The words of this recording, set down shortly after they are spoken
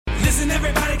Listen,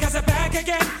 everybody, cause they're back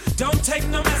again. Don't take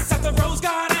no mess at the Rose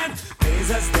Garden.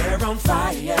 Blazers, they're on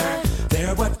fire.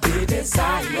 They're what we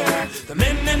desire. The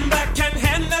men in black can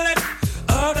handle it.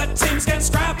 Other teams can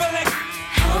scrabble it.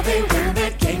 How they win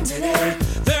that game today.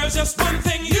 There's just one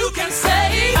thing you can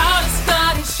say. How did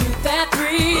Scotty shoot that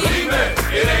three? Believe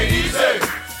it ain't easy.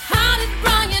 How did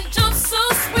Brian jump so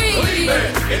sweet? Believe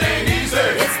it ain't easy.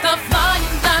 It's the flying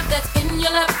dive that's in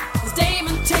your lap. As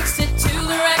Damon takes it to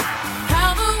the rack.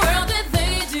 How the world did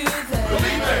they do that?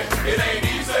 Believe it ain't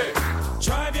easy.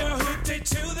 Drive your hoopty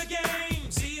to the game.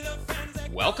 See the fans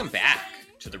that Welcome back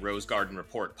to the Rose Garden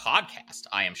Report podcast.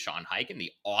 I am Sean Hyken,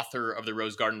 the author of the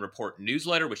Rose Garden Report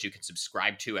newsletter, which you can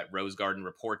subscribe to at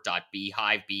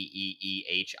rosegardenreport.beehive,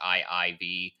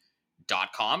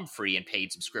 BEEHIIV.com. Free and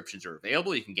paid subscriptions are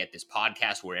available. You can get this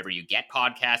podcast wherever you get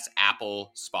podcasts,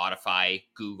 Apple, Spotify,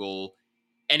 Google,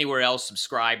 anywhere else.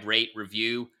 Subscribe, rate,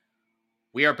 review.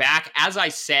 We are back. As I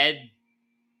said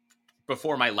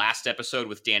before my last episode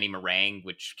with Danny Meringue,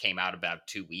 which came out about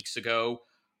 2 weeks ago,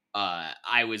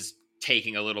 I was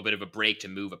taking a little bit of a break to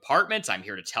move apartments. I'm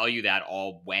here to tell you that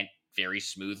all went very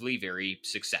smoothly, very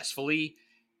successfully.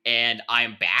 And I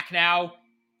am back now.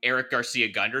 Erik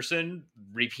Garcia Gundersen,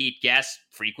 repeat guest,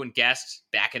 frequent guest,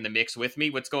 back in the mix with me.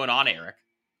 What's going on, Erik?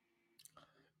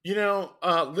 You know,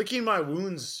 licking my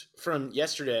wounds from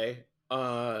yesterday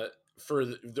for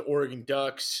the Oregon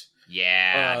Ducks.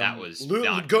 Yeah, that was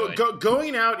not good.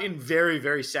 Going out in very,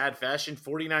 very sad fashion,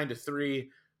 49-3.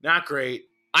 Not great.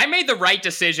 I made the right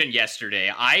decision yesterday.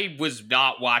 I was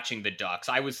not watching the Ducks.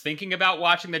 I was thinking about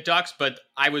watching the Ducks, but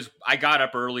I got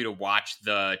up early to watch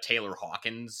the Taylor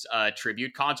Hawkins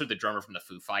tribute concert, the drummer from the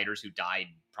Foo Fighters who died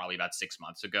probably about 6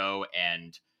 months ago.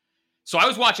 And so I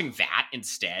was watching that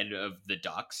instead of the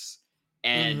Ducks.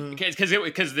 And because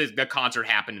the concert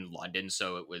happened in London,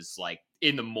 so it was like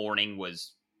in the morning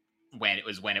was when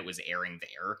it was airing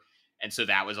there. And so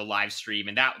that was a live stream,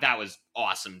 and that was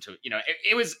awesome to,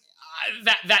 it was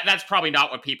that's probably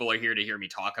not what people are here to hear me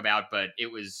talk about, but it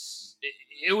was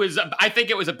I think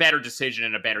it was a better decision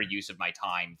and a better use of my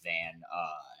time than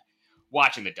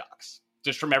watching the Ducks,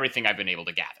 just from everything I've been able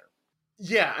to gather.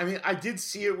 Yeah, I mean, I did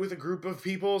see it with a group of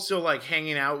people, so like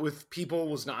hanging out with people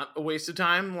was not a waste of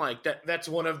time. Like that's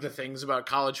one of the things about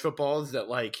college football is that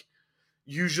like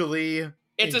usually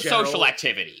it's a social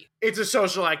activity. It's a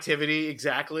social activity,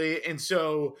 exactly. And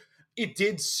so it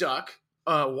did suck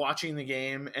watching the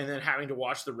game and then having to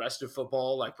watch the rest of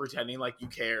football, like pretending like you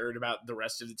cared about the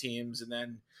rest of the teams. And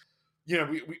then,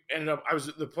 we ended up,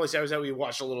 the place I was at, we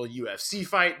watched a little UFC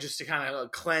fight just to kind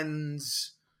of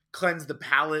cleanse the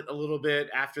palate a little bit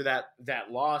after that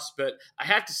loss. But I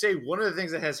have to say, one of the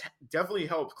things that has definitely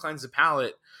helped cleanse the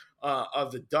palate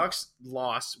of the Ducks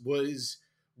loss was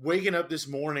waking up this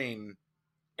morning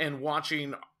and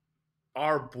watching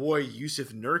our boy Yusuf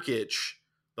Nurkic,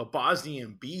 the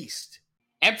Bosnian beast.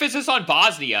 Emphasis on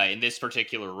Bosnia in this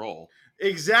particular role.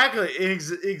 Exactly.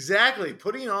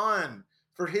 Putting on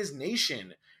for his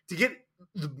nation to get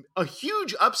a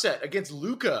huge upset against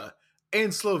Luka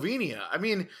and Slovenia. I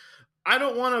mean, I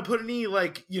don't want to put any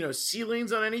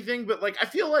ceilings on anything, but like I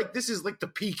feel like this is like the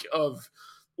peak of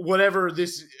whatever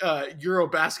this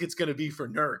Eurobasket's going to be for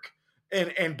Nurk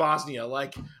and Bosnia.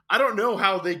 Like I don't know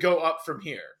how they go up from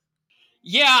here.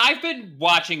 Yeah, I've been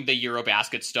watching the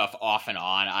Eurobasket stuff off and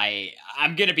on.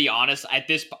 I'm gonna be honest. At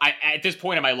this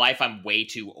point in my life, I'm way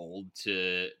too old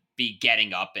to be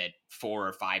getting up at 4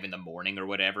 or 5 in the morning or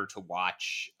whatever to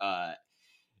watch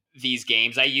these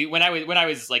games. When I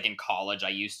was like in college, I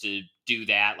used to do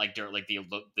that like during like the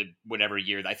whatever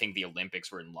year. I think the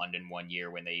Olympics were in London one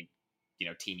year when they,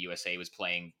 Team USA was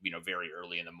playing, very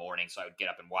early in the morning. So I would get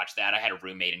up and watch that. I had a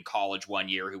roommate in college one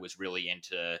year who was really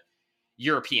into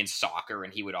European soccer,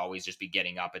 and he would always just be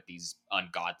getting up at these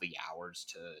ungodly hours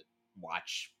to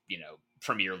watch,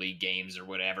 Premier League games or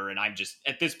whatever. And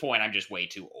at this point, I'm just way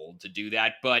too old to do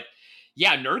that. But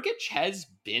yeah, Nurkic has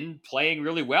been playing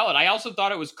really well. And I also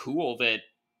thought it was cool that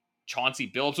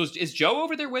Chauncey Billups is Joe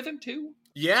over there with him too?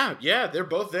 Yeah, they're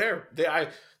both there.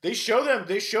 They show them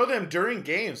during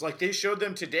games. Like they showed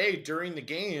them today during the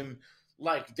game,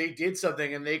 like they did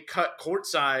something and they cut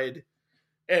courtside.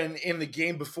 And in the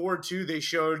game before too, they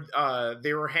showed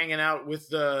they were hanging out with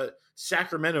the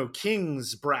Sacramento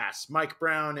Kings brass, Mike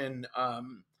Brown and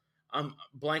I'm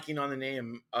blanking on the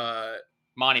name.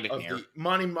 Monty McNair.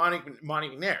 Monty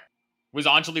McNair. Was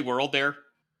Anjali World there?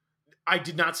 I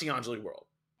did not see Anjali World.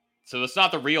 So it's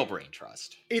not the real brain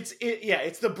trust. It's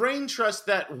the brain trust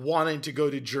that wanted to go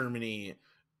to Germany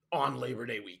on Labor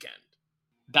Day weekend.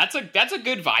 That's a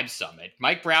good vibe summit.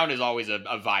 Mike Brown is always a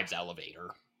vibes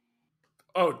elevator.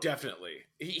 Oh, definitely.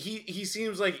 He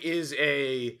seems like is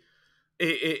a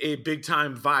a big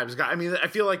time vibes guy. I mean, I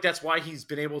feel like that's why he's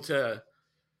been able to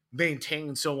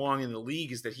maintain so long in the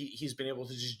league, is that he's been able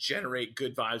to just generate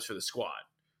good vibes for the squad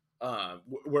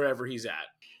wherever he's at.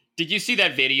 Did you see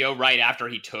that video right after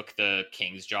he took the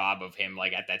Kings job of him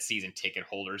like at that season ticket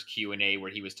holders Q&A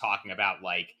where he was talking about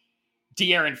like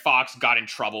De'Aaron Fox got in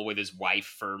trouble with his wife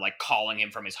for like calling him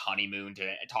from his honeymoon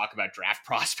to talk about draft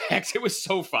prospects? It was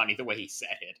so funny the way he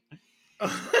said it.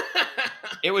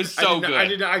 It was so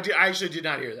good. I actually did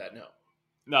not hear that.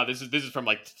 No, this is from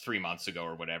like 3 months ago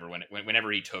or whatever.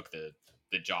 Whenever he took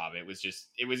the job,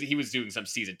 he was doing some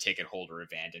season ticket holder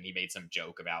event and he made some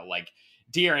joke about like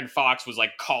De'Aaron Fox was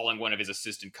like calling one of his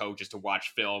assistant coaches to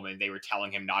watch film and they were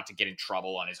telling him not to get in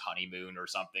trouble on his honeymoon or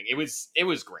something. It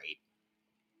was great.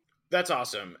 That's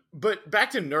awesome. But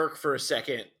back to Nurk for a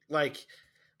second. Like,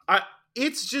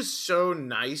 it's just so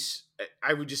nice,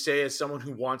 I would just say, as someone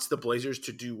who wants the Blazers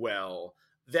to do well,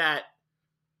 that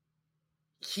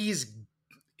he's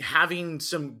having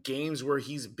some games where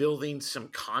he's building some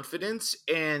confidence.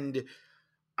 And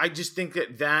I just think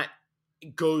that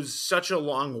goes such a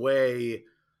long way.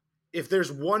 If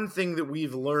there's one thing that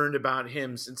we've learned about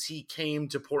him since he came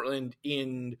to Portland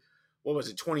in, what was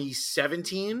it,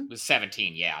 2017? It was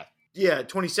 17, yeah. Yeah,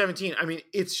 2017. I mean,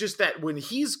 it's just that when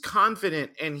he's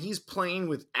confident and he's playing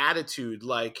with attitude,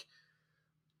 like,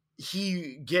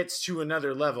 he gets to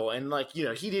another level. And, like, you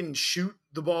know, he didn't shoot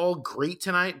the ball great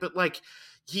tonight, but, like,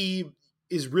 he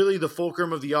is really the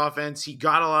fulcrum of the offense. He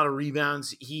got a lot of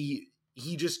rebounds. He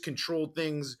just controlled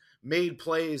things, made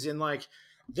plays. And, like,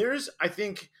 there's, I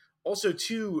think, also,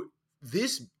 too,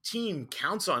 this team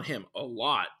counts on him a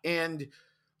lot. And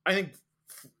I think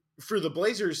for the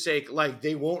Blazers' sake, like,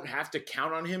 they won't have to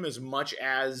count on him as much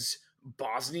as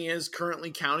Bosnia is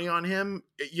currently counting on him,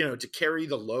 you know, to carry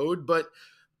the load. But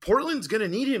Portland's going to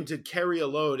need him to carry a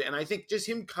load. And I think just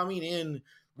him coming in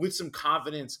with some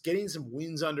confidence, getting some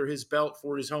wins under his belt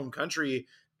for his home country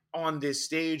on this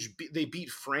stage. They beat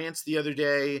France the other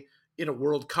day in a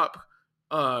World Cup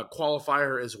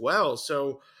qualifier as well.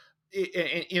 So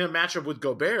in a matchup with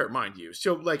Gobert, mind you.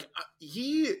 So, like,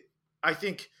 he, I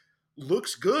think,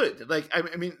 looks good. Like,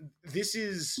 I mean, this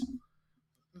is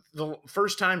the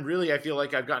first time really I feel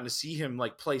like I've gotten to see him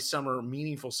like play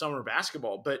meaningful summer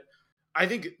basketball. But I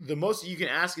think the most you can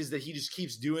ask is that he just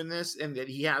keeps doing this and that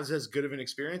he has as good of an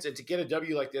experience. And to get a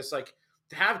W like this, like,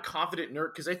 to have confident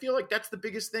Nurk, because I feel like that's the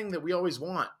biggest thing that we always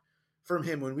want from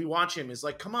him when we watch him, is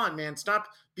like, come on, man, stop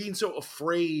being so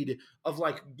afraid of,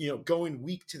 like, you know, going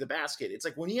weak to the basket. It's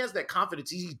like when he has that confidence,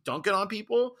 he's dunking on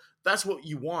people. That's what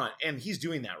you want. And he's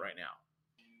doing that right now.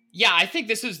 Yeah, I think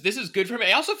this is good for him.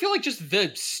 I also feel like just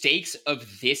the stakes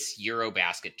of this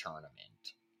Eurobasket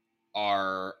tournament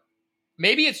are,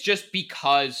 maybe it's just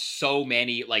because so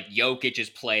many, like, Jokic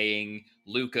is playing,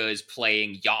 Luka is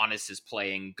playing, Giannis is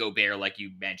playing, Gobert, like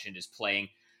you mentioned, is playing.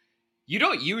 You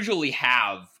don't usually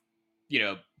have, you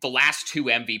know, the last two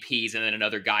MVPs and then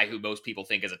another guy who most people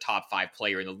think is a top 5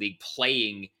 player in the league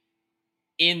playing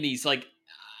in these, like,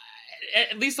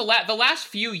 at least the last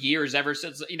few years, ever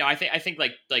since, you know, I think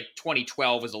like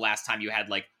 2012 was the last time you had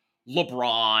like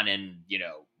LeBron and, you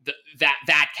know,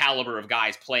 that caliber of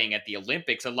guys playing at the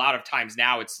Olympics. A lot of times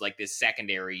now it's like this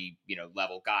secondary, you know,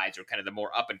 level guys, or kind of the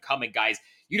more up and coming guys.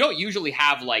 You don't usually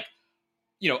have, like,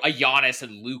 you know, a Giannis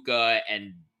and Luka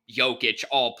and Jokic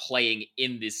all playing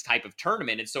in this type of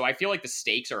tournament. And so I feel like the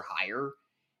stakes are higher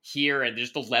here, and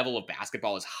just the level of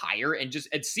basketball is higher, and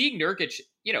seeing Nurkic,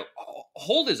 you know,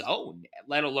 hold his own,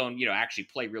 let alone, you know, actually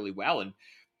play really well and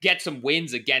get some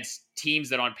wins against teams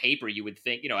that on paper you would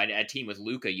think, you know, a team with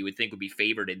Luka you would think would be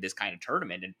favored in this kind of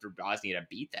tournament, and for Bosnia to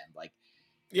beat them, like,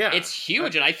 yeah, it's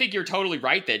huge. And I think you're totally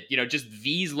right that, you know, just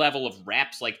these level of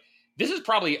reps, like, this is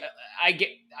probably,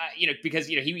 you know,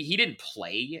 because, you know, he didn't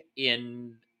play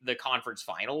in the conference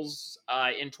finals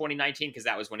in 2019 because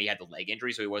that was when he had the leg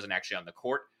injury, so he wasn't actually on the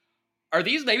court. Are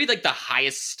these maybe like the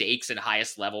highest stakes and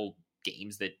highest level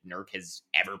games that Nurk has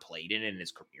ever played in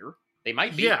his career? They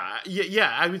might be.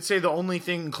 Yeah. I would say the only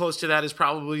thing close to that is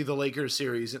probably the Lakers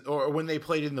series, or when they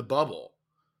played in the bubble.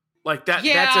 Like that.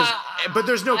 Yeah, that's but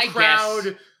there's no crowd.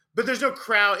 Guess. But there's no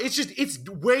crowd. It's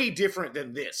way different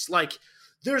than this. Like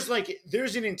there's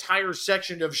an entire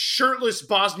section of shirtless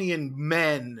Bosnian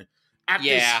men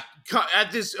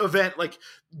at this event, like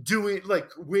doing, like,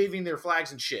 waving their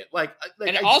flags and shit. Like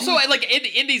and also like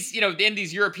in these, you know, in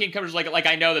these European countries, like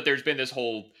I know that there's been this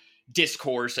whole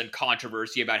discourse and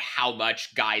controversy about how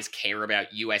much guys care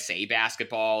about USA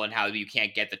basketball and how you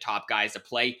can't get the top guys to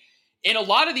play. In a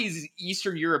lot of these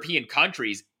Eastern European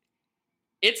countries,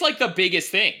 it's like the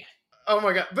biggest thing. Oh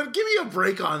my God. But give me a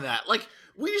break on that. Like,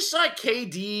 we just saw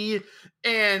KD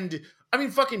and I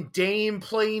mean, fucking Dame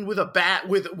playing with a bat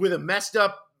with a messed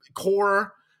up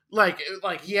core. Like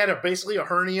he had basically a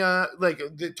hernia, like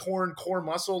the torn core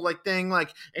muscle, like thing,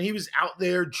 like, and he was out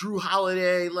there. Drew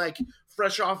Holiday, like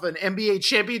fresh off an NBA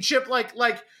championship, like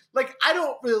I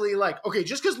don't really like. Okay,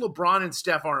 just because LeBron and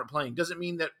Steph aren't playing doesn't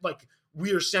mean that like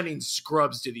we are sending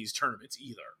scrubs to these tournaments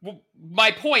either. Well,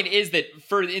 my point is that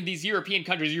in these European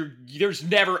countries, there's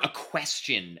never a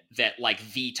question that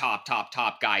like the top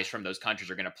guys from those countries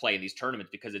are going to play in these tournaments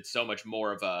because it's so much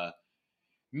more of a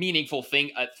meaningful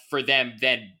thing for them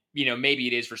than maybe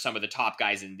it is for some of the top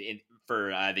guys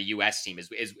for the U.S. team.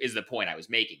 Is the point I was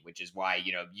making, which is why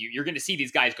you're going to see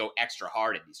these guys go extra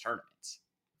hard in these tournaments.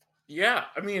 Yeah,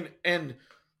 I mean, and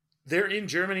they're in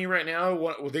Germany right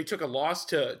now. They took a loss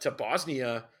to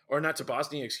Bosnia, or not to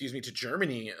Bosnia, excuse me, to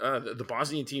Germany. The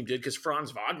Bosnian team did, because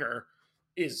Franz Wagner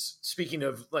is, speaking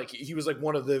of, like, he was like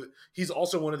he's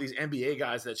also one of these NBA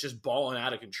guys that's just balling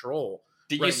out of control.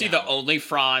 Did you see the only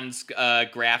Franz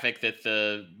graphic that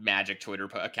the Magic Twitter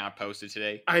account posted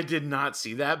today? I did not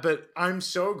see that, but I'm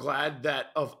so glad that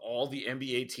of all the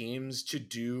NBA teams to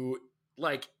do,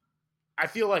 like, I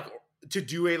feel like to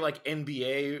do a like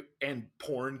NBA and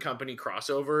porn company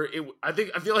crossover, I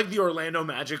feel like the Orlando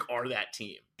Magic are that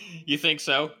team. You think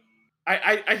so?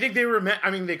 I think they were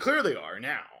I mean, they clearly are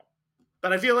now.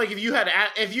 But I feel like if you had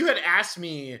asked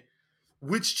me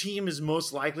which team is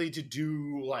most likely to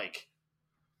do like,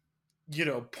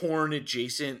 porn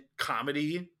adjacent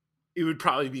comedy, it would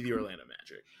probably be the Orlando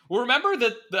Magic. Well, remember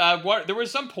that there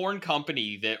was some porn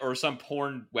company or some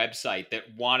porn website that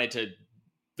wanted to,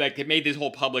 like, it made this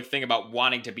whole public thing about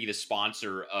wanting to be the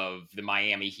sponsor of the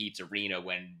Miami Heat's arena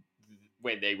when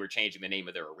they were changing the name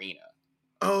of their arena.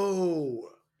 Oh,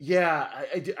 yeah.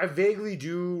 I vaguely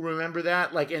do remember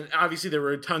that. Like, and obviously there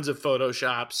were tons of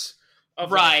Photoshops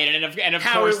of, right, like, and of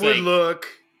how course it would look.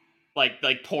 Like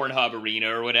Pornhub Arena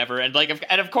or whatever, and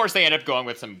of course they end up going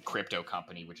with some crypto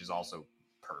company, which is also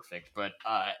perfect. But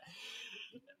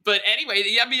anyway,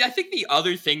 I mean, I think the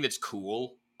other thing that's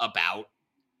cool about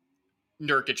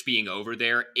Nurkic being over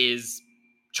there is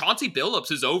Chauncey Billups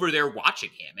is over there watching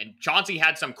him. And Chauncey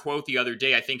had some quote the other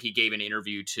day. I think he gave an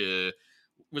interview to,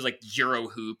 was like Euro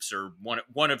Hoops or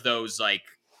one of those, like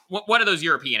one of those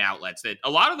European outlets that a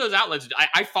lot of those outlets,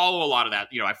 I follow a lot of that.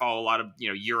 I follow a lot of,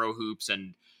 Euro Hoops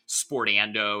and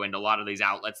Sportando and a lot of these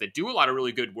outlets that do a lot of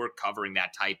really good work covering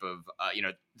that type of,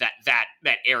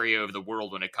 that area of the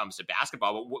world when it comes to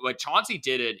basketball. But Chauncey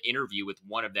did an interview with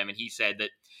one of them, and he said that,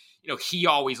 he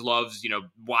always loves,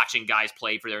 watching guys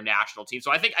play for their national team.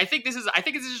 So I think this is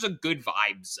just a good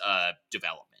vibes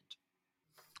development.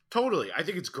 Totally. I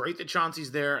think it's great that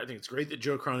Chauncey's there. I think it's great that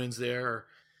Joe Cronin's there.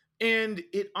 And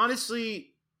it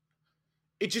honestly,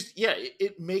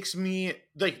 it makes me,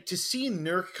 like, to see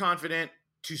Nurk confident,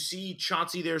 to see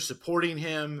Chauncey there supporting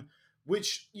him,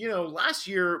 which, last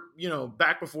year,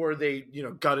 back before they,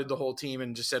 gutted the whole team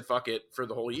and just said fuck it for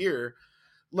the whole year,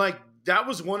 like, that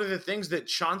was one of the things that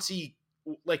Chauncey,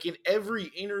 like, in every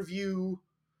interview,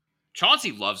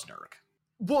 Chauncey loves Nurk.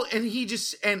 Well, and he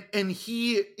just and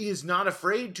he is not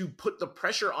afraid to put the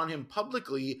pressure on him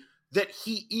publicly that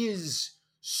he is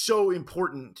so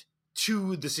important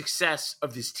to the success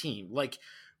of this team. Like,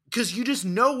 because you just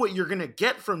know what you're gonna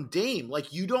get from Dame.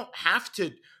 Like, you don't have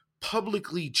to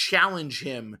publicly challenge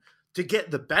him to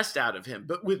get the best out of him.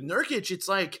 But with Nurkic, it's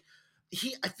like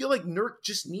I feel like Nurk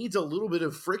just needs a little bit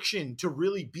of friction to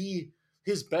really be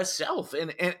his best self.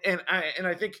 And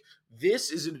I think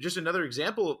this is just another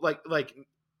example of like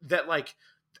that, like,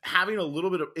 having a little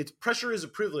bit of it's pressure is a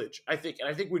privilege, I think. And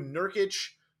I think when Nurkic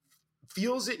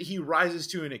feels it, he rises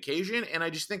to an occasion. And I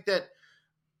just think that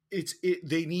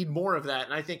they need more of that.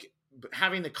 And I think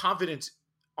having the confidence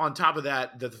on top of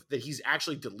that he's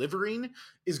actually delivering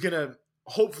is going to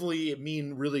hopefully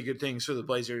mean really good things for the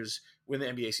Blazers when the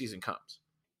NBA season comes.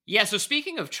 Yeah, so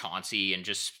speaking of Chauncey and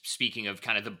just speaking of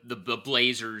kind of the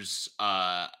Blazers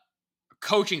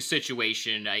coaching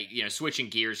situation, switching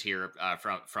gears here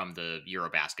from the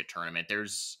Eurobasket tournament,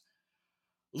 there's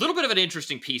a little bit of an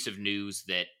interesting piece of news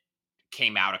that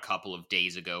came out a couple of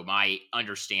days ago. My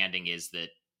understanding is that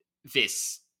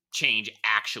this change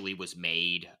actually was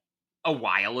made a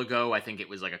while ago. I think it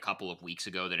was like a couple of weeks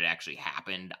ago that it actually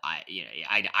happened.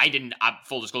 I didn't,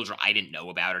 full disclosure, I didn't know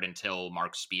about it until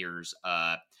Mark Spears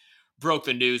broke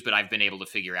the news, but I've been able to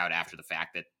figure out after the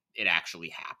fact that it actually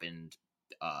happened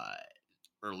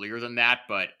earlier than that.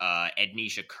 But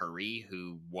Ednisha Curry,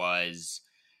 who was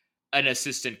an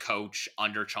assistant coach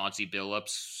under Chauncey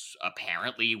Billups,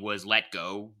 apparently was let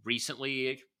go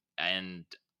recently, and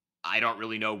I don't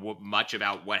really know much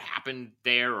about what happened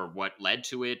there or what led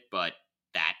to it, but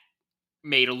that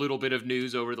made a little bit of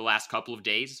news over the last couple of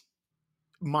days.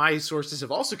 My sources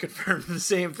have also confirmed the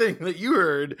same thing that you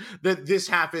heard, that this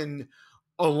happened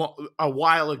a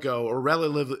while ago, or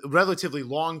relatively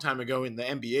long time ago in the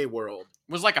NBA world.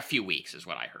 It was like a few weeks is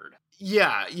what I heard.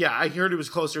 Yeah, I heard it was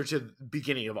closer to the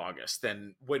beginning of August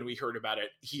than when we heard about it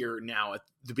here now at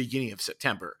the beginning of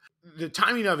September. The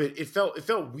timing of it felt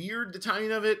weird, the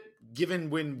timing of it,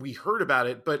 given when we heard about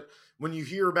it, but when you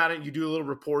hear about it, you do a little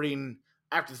reporting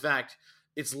after the fact,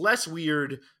 it's less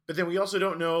weird, but then we also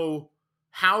don't know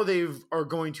how they are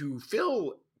going to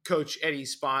fill Coach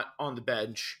Eddie's spot on the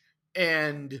bench,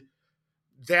 and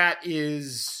that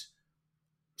is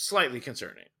slightly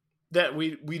concerning. That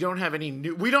we don't have any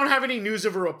news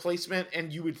of a replacement,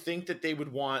 and you would think that they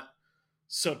would want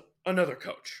another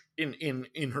coach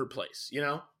in her place. You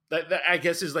know, that I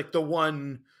guess is like the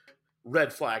one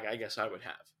red flag I guess I would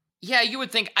have. Yeah, you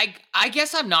would think. I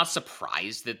guess I'm not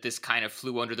surprised that this kind of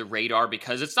flew under the radar,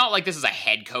 because it's not like this is a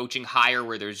head coaching hire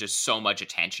where there's just so much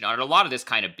attention on it. A lot of this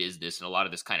kind of business and a lot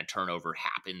of this kind of turnover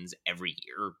happens every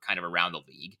year, kind of around the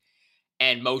league,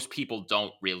 and most people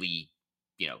don't really,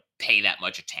 pay that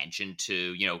much attention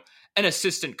to, an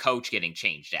assistant coach getting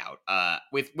changed out.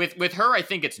 With her, I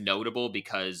think it's notable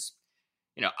because,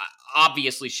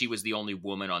 obviously she was the only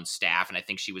woman on staff, and I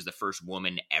think she was the first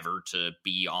woman ever to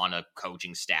be on a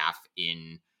coaching staff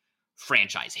in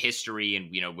franchise history.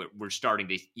 And, we're starting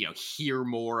to, hear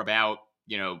more about,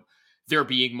 there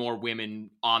being more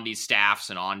women on these staffs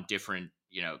and on different,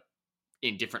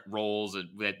 in different roles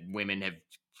that women have,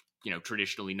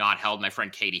 traditionally not held. My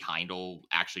friend Katie Heindel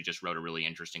actually just wrote a really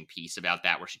interesting piece about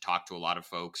that, where she talked to a lot of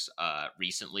folks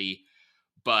recently.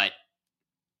 But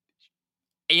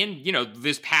in,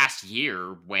 this past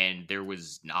year, when there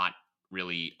was not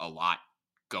really a lot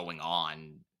going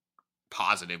on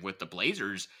positive with the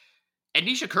Blazers,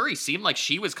 Anisha Curry seemed like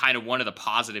she was kind of one of the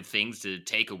positive things to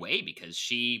take away, because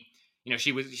she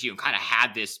kind of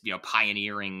had this,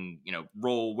 pioneering,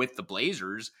 role with the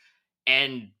Blazers.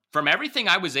 And from everything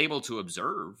I was able to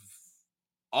observe,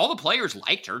 all the players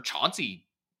liked her. Chauncey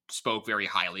spoke very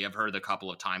highly of her the couple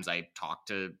of times I talked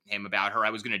to him about her.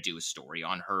 I was going to do a story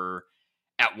on her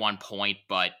at one point,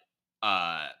 but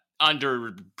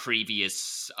under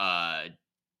previous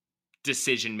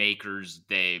decision makers,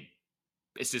 the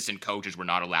assistant coaches were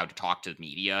not allowed to talk to the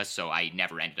media, so I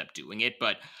never ended up doing it.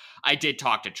 But I did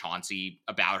talk to Chauncey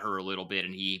about her a little bit,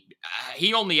 and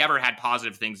he only ever had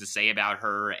positive things to say about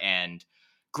her. And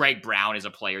Greg Brown is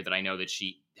a player that I know that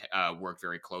she worked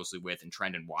very closely with, and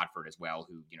Trendon Watford as well,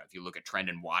 who, if you look at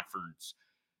Trendon Watford's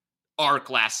arc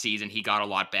last season, he got a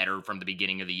lot better from the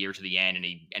beginning of the year to the end, and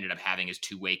he ended up having his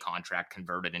two-way contract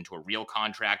converted into a real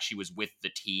contract. She was with the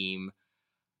team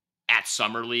at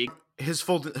Summer League. His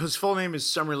full name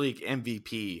is Summer League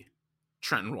MVP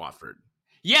Trenton Watford.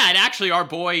 Yeah, and actually our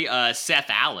boy Seth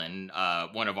Allen,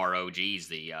 one of our OGs,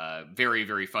 the very,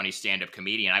 very funny stand-up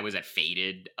comedian. I was at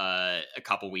Faded a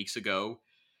couple weeks ago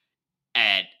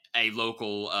at a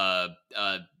local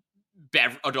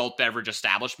adult beverage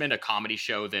establishment, a comedy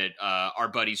show that our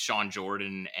buddies Sean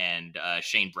Jordan and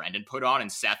Shane Brendan put on,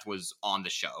 and Seth was on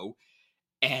the show.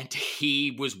 And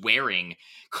he was wearing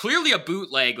clearly a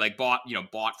bootleg, like bought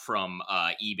from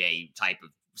eBay type of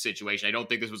situation. I don't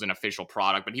think this was an official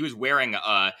product, but he was wearing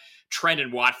a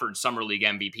Trendon Watford Summer League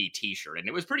MVP t-shirt, and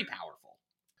it was pretty powerful.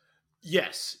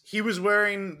 Yes, he was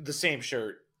wearing the same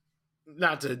shirt,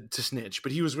 not to snitch,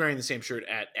 but he was wearing the same shirt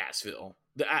at Assville,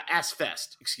 the Ass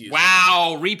Fest, excuse me.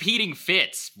 Wow, repeating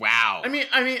fits. Wow. I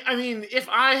mean, if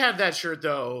I had that shirt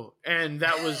though, and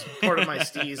that was part of my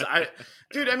steez,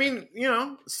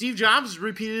 Steve Jobs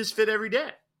repeated his fit every day.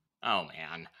 Oh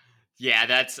man. Yeah,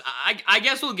 that's. I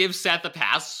guess we'll give Seth a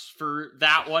pass for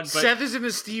that one. But Seth is in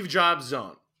the Steve Jobs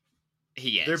zone.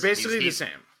 He is. They're basically the same.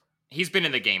 He's been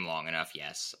in the game long enough,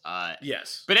 yes.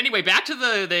 Yes. But anyway, back to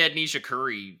the Anisha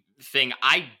Curry thing.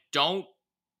 I don't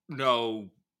know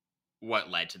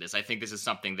what led to this. I think this is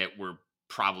something that we're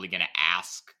probably going to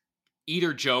ask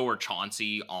either Joe or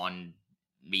Chauncey on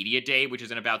Media Day, which is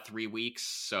in about 3 weeks.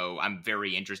 So I'm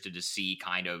very interested to see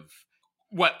kind of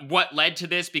what led to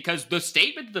this, because the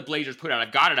statement the Blazers put out,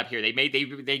 I've got it up here.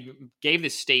 They gave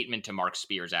this statement to Mark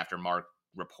Spears after Mark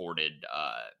reported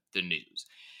the news.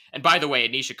 And by the way,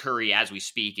 Anisha Curry, as we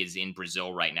speak, is in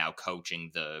Brazil right now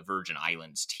coaching the Virgin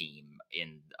Islands team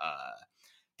in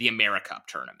the AmeriCup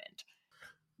tournament.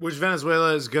 Which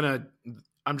Venezuela is gonna.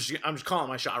 I'm just calling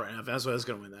my shot right now. Venezuela's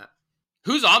gonna win that.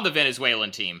 Who's on the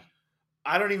Venezuelan team?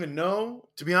 I don't even know,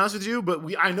 to be honest with you, but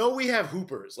I know we have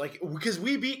hoopers, like, because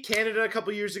we beat Canada a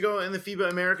couple years ago in the FIBA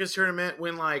Americas tournament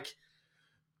when, like,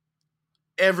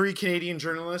 every Canadian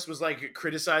journalist was like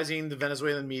criticizing the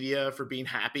Venezuelan media for being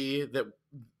happy that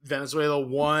Venezuela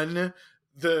won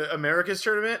the Americas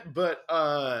tournament. But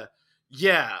I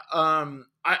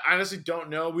honestly don't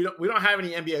know. We don't have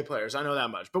any NBA players. I know that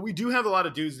much, but we do have a lot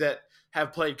of dudes that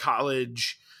have played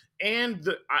college.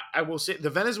 And I will say the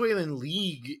Venezuelan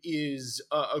league is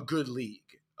a good league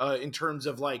in terms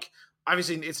of like,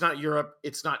 obviously it's not Europe,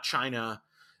 it's not China,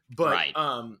 but right.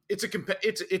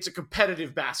 it's a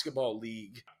competitive basketball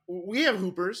league. We have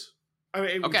hoopers. I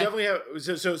mean, we Okay. definitely have.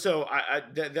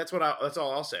 That's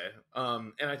all I'll say.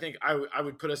 And I think I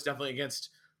would put us definitely against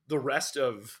the rest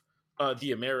of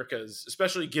the Americas,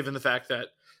 especially given the fact that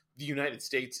the United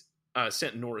States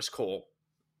sent Norris Cole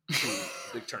to the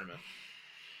big tournament.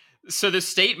 So the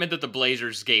statement that the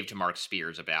Blazers gave to Mark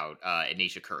Spears about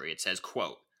Anisha Curry, it says,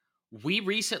 quote, "We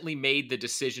recently made the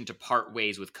decision to part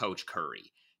ways with Coach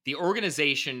Curry. The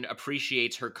organization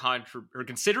appreciates her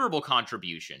considerable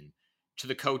contribution to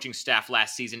the coaching staff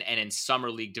last season and in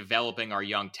Summer League developing our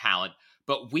young talent,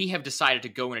 but we have decided to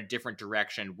go in a different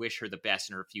direction and wish her the best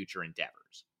in her future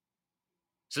endeavors."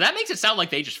 So that makes it sound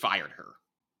like they just fired her.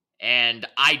 And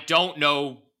I don't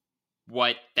know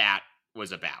what that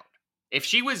was about. If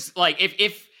she was like,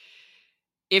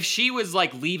 if she was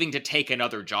like leaving to take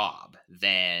another job,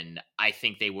 then I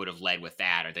think they would have led with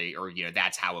that, or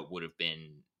that's how it would have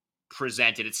been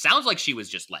presented. It sounds like she was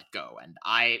just let go, and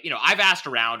I've asked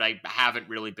around. I haven't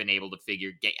really been able to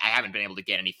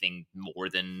get anything more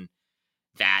than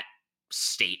that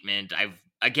statement.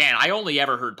 I only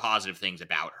ever heard positive things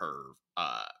about her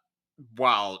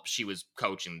while she was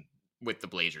coaching with the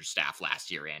Blazers staff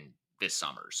last year and this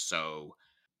summer. So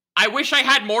I wish I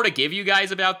had more to give you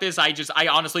guys about this. I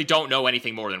honestly don't know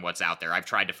anything more than what's out there. I've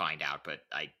tried to find out, but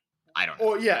I don't know.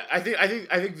 Well, yeah, I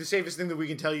think the safest thing that we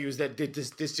can tell you is that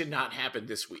this did not happen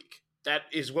this week. That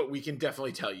is what we can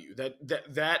definitely tell you.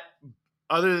 That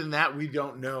other than that, we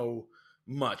don't know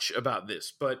much about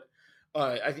this. But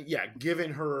I think, yeah,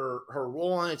 given her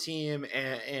role on the team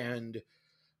and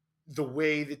the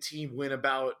way the team went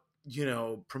about,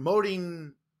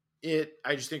 promoting it,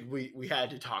 I just think we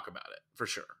had to talk about it for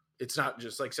sure. It's not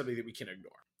just like something that we can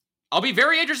ignore. I'll be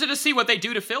very interested to see what they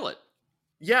do to fill it.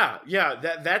 Yeah,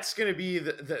 that's going to be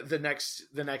the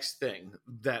next thing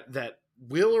that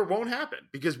will or won't happen,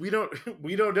 because we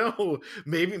don't know.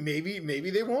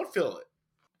 Maybe they won't fill it.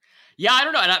 Yeah, I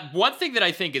don't know. And one thing that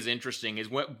I think is interesting is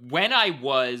when I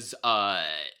was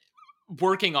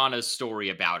working on a story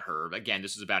about her, again,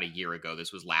 this was about a year ago.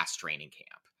 This was last training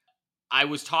camp. I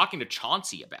was talking to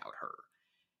Chauncey about her,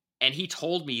 and he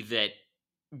told me that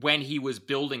when he was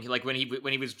building, like when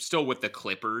he was still with the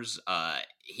Clippers,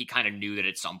 he kind of knew that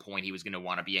at some point he was going to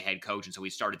want to be a head coach, and so he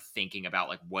started thinking about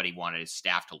like what he wanted his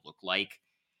staff to look like.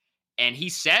 And he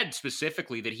said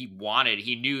specifically that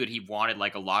he knew that he wanted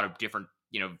like a lot of different,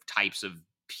 types of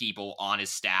people on his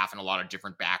staff and a lot of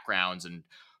different backgrounds and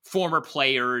former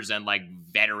players and like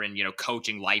veteran,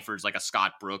 coaching lifers like a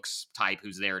Scott Brooks type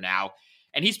who's there now.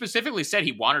 And he specifically said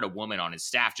he wanted a woman on his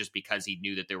staff just because he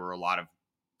knew that there were a lot of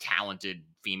talented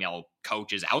female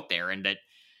coaches out there, and that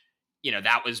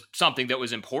that was something that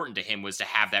was important to him, was to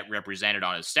have that represented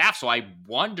on his staff. So I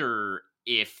wonder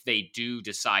if they do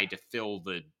decide to fill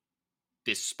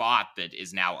this spot that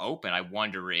is now open. I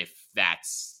wonder if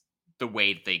that's the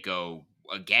way that they go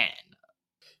again.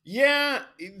 Yeah,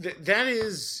 that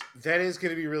is going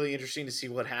to be really interesting to see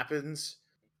what happens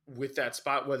with that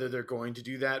spot, whether they're going to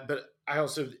do that. But I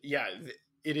also,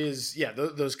 it is,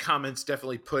 those comments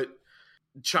definitely put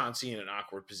Chauncey in an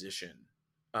awkward position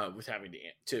with having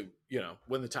to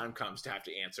when the time comes to have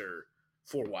to answer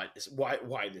for why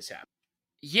this happened.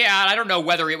 Yeah, I don't know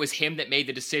whether it was him that made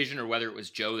the decision or whether it was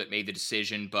Joe that made the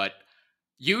decision, but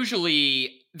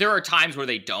usually there are times where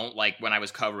they don't, like when I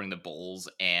was covering the Bulls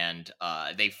and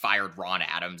they fired Ron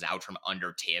Adams out from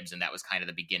under Tibbs, and that was kind of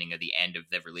the beginning of the end of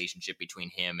the relationship between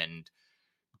him and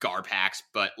Garpax.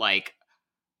 But like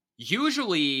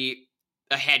usually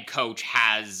a head coach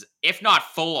has, if not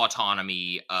full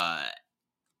autonomy, a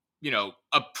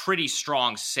pretty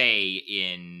strong say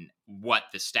in what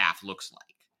the staff looks like.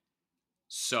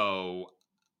 So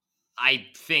I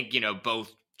think,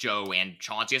 both Joe and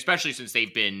Chauncey, especially since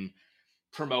they've been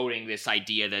promoting this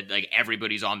idea that like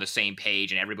everybody's on the same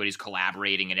page and everybody's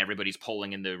collaborating and everybody's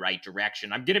pulling in the right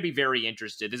direction, I'm going to be very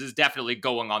interested. This is definitely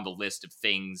going on the list of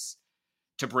things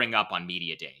to bring up on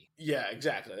Media Day. Yeah,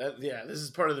 exactly. This is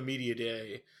part of the Media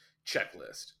Day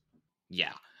checklist.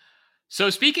 Yeah. So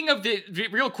speaking of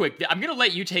real quick, I'm going to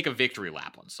let you take a victory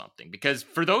lap on something, because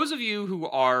for those of you who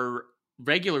are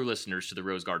regular listeners to the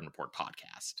Rose Garden Report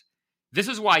podcast, this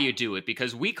is why you do it,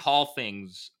 because we call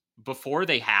things before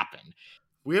they happen.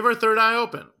 We have our third eye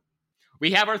open.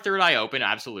 We have our third eye open,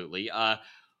 absolutely.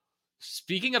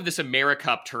 Speaking of this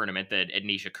AmeriCup tournament that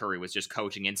Ednisha Curry was just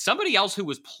coaching in, somebody else who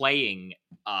was playing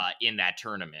in that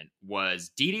tournament was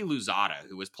Didi Louzada,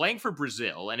 who was playing for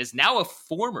Brazil and is now a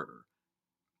former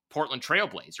Portland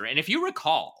Trailblazer. And if you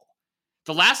recall,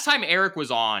 the last time Erik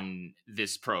was on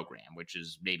this program, which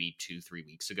is maybe 2-3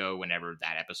 weeks ago, whenever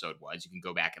that episode was, you can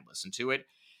go back and listen to it.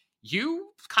 You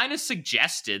kind of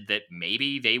suggested that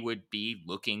maybe they would be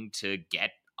looking to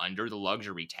get under the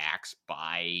luxury tax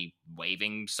by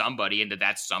waiving somebody, and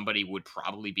that somebody would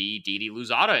probably be Didi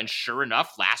Louzada. And sure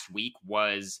enough, last week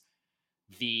was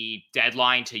the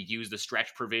deadline to use the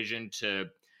stretch provision to,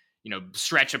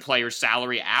 stretch a player's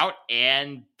salary out.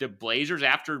 And the Blazers,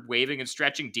 after waiving and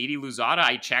stretching Didi Louzada,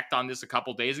 I checked on this a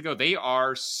couple days ago, they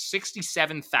are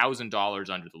 $67,000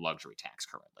 under the luxury tax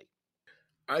currently.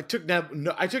 I took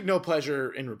no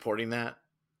pleasure in reporting that,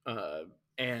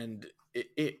 and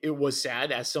it was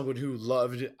sad as someone who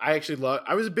I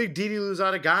was a big Didi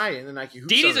Louzada guy in the Nike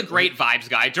Hoops. Didi's a great vibes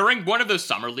guy. During one of those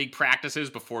summer league practices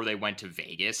before they went to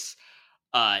Vegas,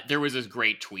 there was this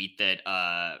great tweet that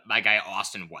my guy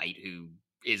Austin White, who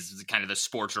is kind of the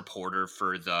sports reporter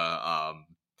for the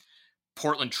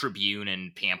Portland Tribune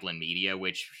and Pamplin Media,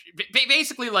 which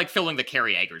basically like filling the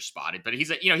Kerry Eggers spot. But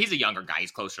he's a younger guy.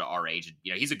 He's closer to our age.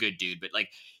 And, he's a good dude. But like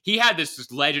he had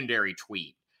this legendary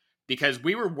tweet because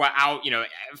we were out.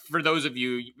 For those of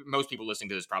you, most people listening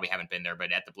to this probably haven't been there,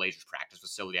 but at the Blazers practice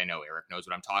facility, I know Erik knows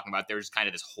what I'm talking about. There's kind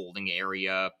of this holding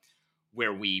area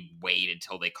where we wait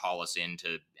until they call us in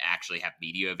to actually have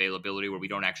media availability, where we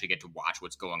don't actually get to watch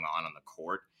what's going on the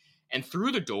court. And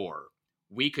through the door,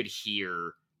 we could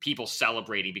hear people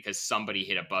celebrating because somebody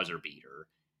hit a buzzer beater.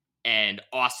 And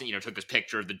Austin, took this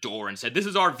picture of the door and said, "This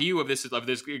is our view of this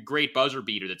great buzzer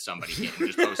beater that somebody hit." And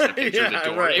just posted a picture of the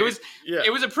door. Right.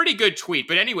 It was a pretty good tweet.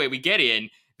 But anyway, we get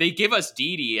in. They give us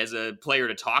Didi as a player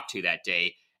to talk to that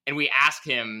day, and we ask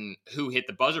him who hit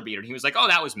the buzzer beater, and he was like, "Oh,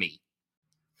 that was me."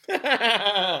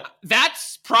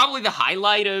 That's probably the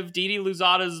highlight of Didi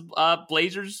Louzada's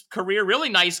Blazers career. Really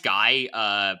nice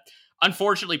guy.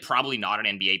 Unfortunately, probably not an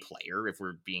NBA player, if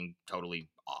we're being totally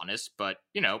honest. But,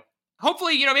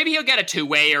 hopefully, maybe he'll get a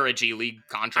two-way or a G League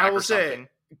contract or something.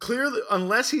 Clearly,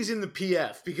 unless he's in the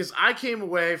PF, because I came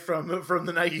away from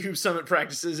the Nike Hoop Summit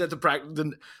practices at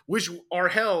which are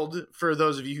held, for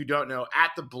those of you who don't know,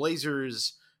 at the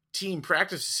Blazers team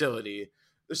practice facility.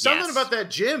 There's something about that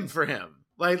gym for him.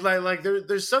 Like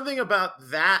there's something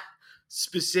about that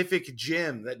specific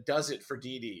gym that does it for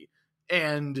Didi.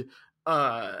 And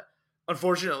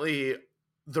unfortunately,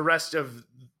 the rest of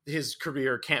his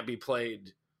career can't be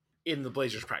played in the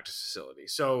Blazers practice facility.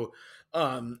 So,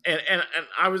 and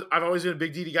I've always been a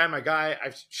big Didi guy. My guy,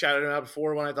 I've shouted him out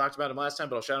before when I talked about him last time,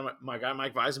 but I'll shout out my guy,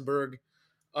 Mike Weisenberg.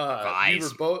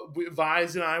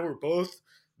 Vise and I were both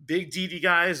big Didi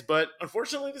guys, but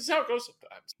unfortunately, this is how it goes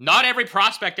sometimes. Not every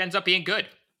prospect ends up being good.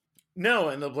 No,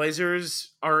 and the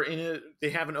Blazers they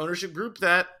have an ownership group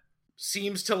that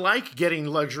seems to like getting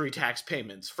luxury tax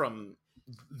payments from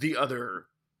the other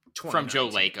 29 From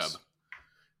Joe teams. Lacob.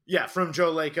 Yeah, from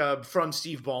Joe Lacob, from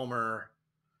Steve Ballmer.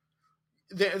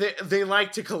 They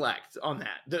like to collect on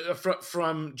that.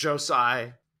 From Joe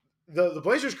Tsai. The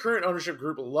Blazers' current ownership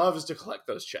group loves to collect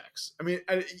those checks. I mean,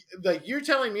 you're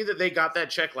telling me that they got that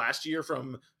check last year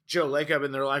from Joe Lacob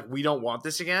and they're like, we don't want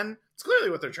this again? It's clearly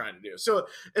what they're trying to do. So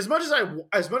as much as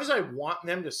I want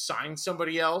them to sign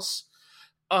somebody else,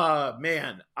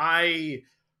 man, I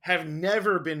have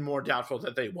never been more doubtful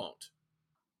that they won't.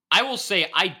 I will say,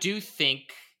 I do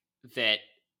think that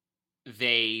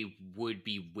they would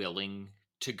be willing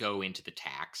to go into the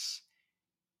tax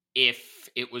if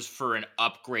it was for an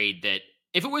upgrade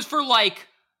if it was for like,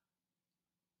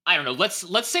 I don't know,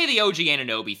 let's say the OG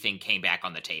Anunoby thing came back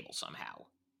on the table somehow.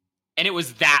 And it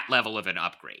was that level of an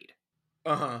upgrade.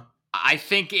 Uh-huh. I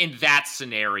think in that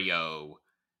scenario,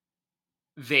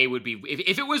 they would be,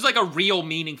 if it was like a real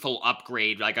meaningful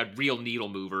upgrade, like a real needle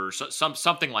mover,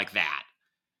 something like that,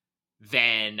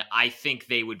 then I think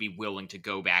they would be willing to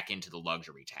go back into the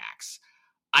luxury tax.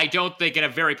 I don't think, in a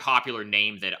very popular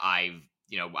name that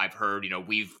I've heard,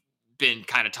 we've been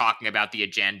kind of talking about the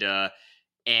agenda,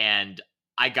 and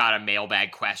I got a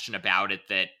mailbag question about it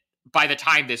that by the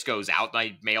time this goes out,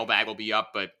 my mailbag will be up,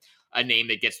 but a name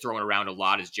that gets thrown around a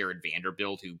lot is Jared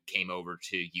Vanderbilt, who came over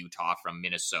to Utah from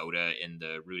Minnesota in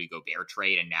the Rudy Gobert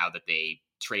trade. And now that they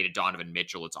traded Donovan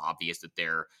Mitchell, it's obvious that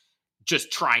they're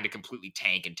just trying to completely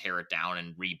tank and tear it down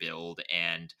and rebuild.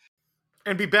 And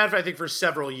be bad, I think, for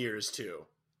several years too.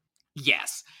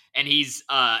 Yes. And he's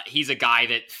a guy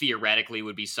that theoretically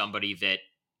would be somebody that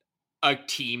a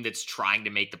team that's trying to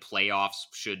make the playoffs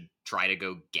should try to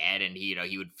go get, and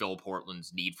he would fill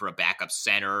Portland's need for a backup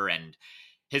center, and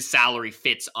his salary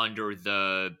fits under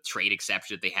the trade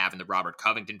exception that they have in the Robert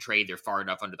Covington trade. They're far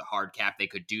enough under the hard cap they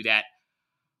could do that.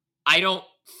 I don't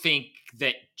think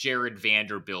that Jared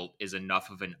Vanderbilt is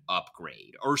enough of an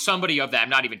upgrade, or somebody of that. I'm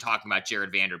not even talking about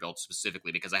Jared Vanderbilt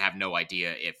specifically, because I have no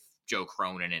idea if Joe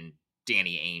Cronin and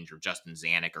Danny Ainge or Justin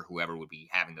Zanuck or whoever would be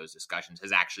having those discussions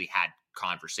has actually had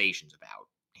conversations about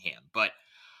him. But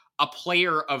a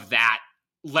player of that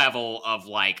level of,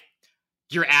 like,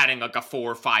 you're adding like a $4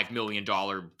 or $5 million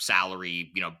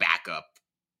salary, backup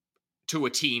to a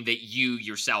team that you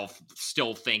yourself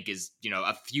still think is,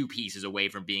 a few pieces away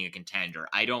from being a contender.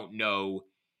 I don't know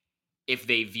if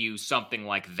they view something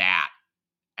like that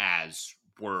as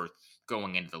worth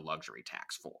going into the luxury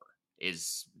tax for,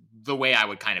 is the way I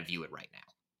would kind of view it right now.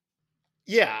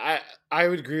 Yeah, I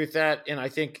would agree with that. And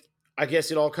I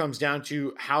guess it all comes down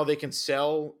to how they can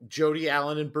sell Jody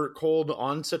Allen and Burt Kolb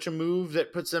on such a move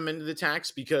that puts them into the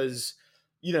tax, because,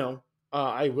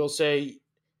 I will say,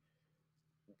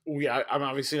 I'm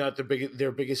obviously not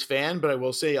their biggest fan, but I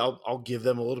will say I'll give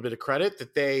them a little bit of credit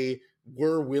that they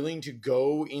were willing to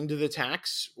go into the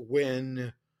tax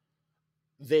when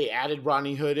they added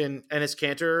Rodney Hood and Enes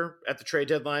Kanter at the trade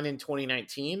deadline in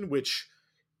 2019, which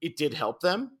it did help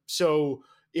them. So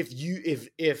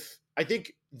if I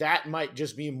think that might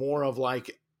just be more of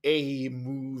like a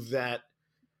move that,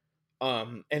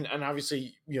 and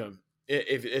obviously,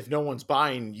 if no one's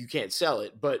buying, you can't sell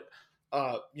it, but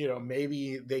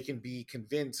maybe they can be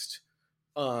convinced,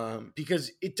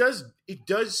 because it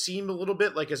does seem a little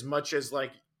bit like, as much as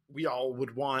like we all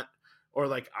would want, or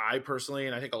like I personally,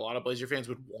 and I think a lot of Blazer fans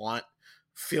would want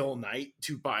Phil Knight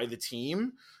to buy the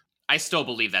team. I still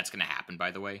believe that's going to happen,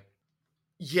 by the way.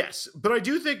 Yes, but I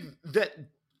do think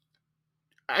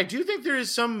there is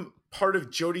some part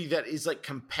of Jody that is like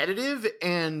competitive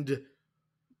and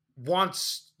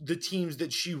wants the teams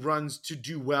that she runs to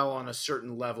do well on a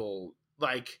certain level.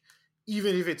 Like,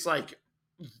 even if it's like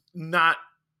not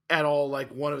at all like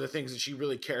one of the things that she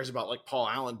really cares about, like Paul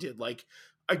Allen did. Like,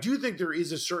 I do think there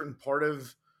is a certain part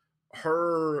of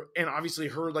her, and obviously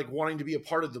her, like wanting to be a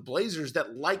part of the Blazers,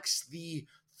 that likes the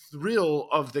thrill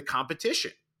of the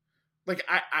competition. Like,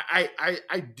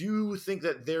 I do think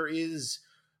that there is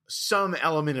some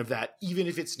element of that, even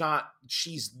if it's not,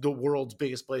 she's the world's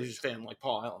biggest Blazers fan like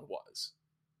Paul Allen was.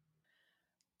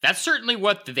 That's certainly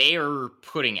what they're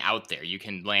putting out there. You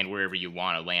can land wherever you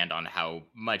want to land on how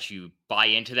much you buy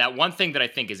into that. One thing that I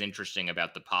think is interesting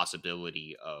about the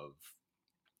possibility of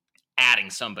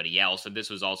adding somebody else, and this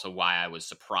was also why I was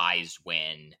surprised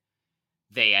when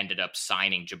they ended up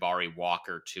signing Jabari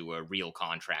Walker to a real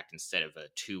contract instead of a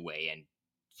two-way and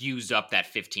used up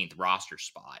that 15th roster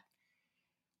spot,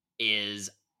 is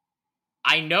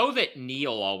I know that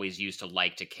Neil always used to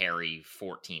like to carry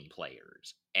 14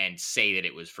 players and say that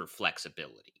it was for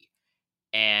flexibility.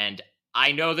 And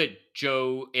I know that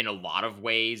Joe, in a lot of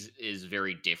ways, is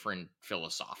very different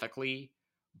philosophically,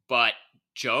 but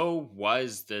Joe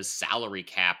was the salary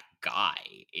cap guy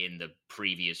in the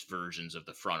previous versions of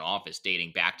the front office,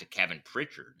 dating back to Kevin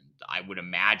Pritchard. I would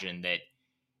imagine that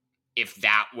if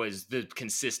that was the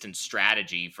consistent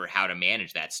strategy for how to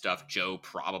manage that stuff, Joe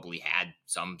probably had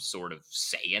some sort of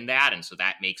say in that. And so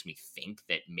that makes me think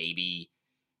that maybe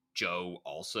Joe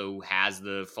also has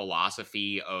the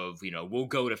philosophy of, we'll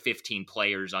go to 15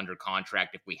 players under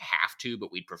contract if we have to,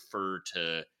 but we'd prefer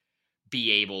to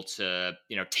be able to,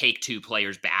 take 2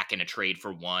 players back in a trade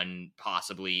for one,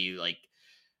 possibly. Like,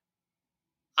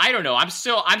 I don't know. I'm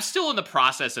still in the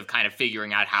process of kind of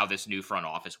figuring out how this new front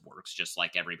office works, just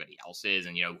like everybody else is,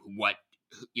 and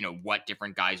what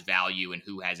different guys value and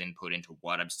who has input into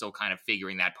what. I'm still kind of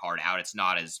figuring that part out. It's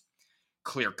not as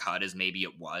clear cut as maybe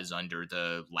it was under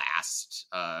the last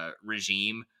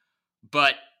regime,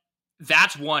 but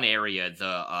that's one area.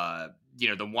 The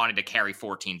wanting to carry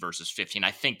 14 versus 15.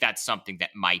 I think that's something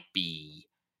that might be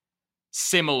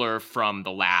similar from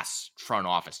the last front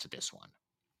office to this one.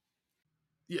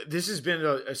 Yeah, this has been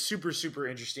a super, super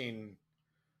interesting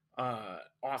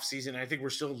off season. I think we're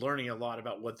still learning a lot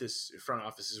about what this front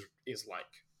office is like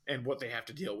and what they have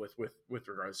to deal with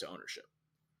regards to ownership.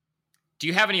 Do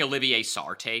you have any Olivier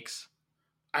Sarr takes?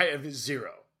 I have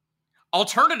 0.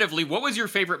 Alternatively, what was your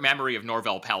favorite memory of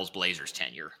Norvell Pell's Blazers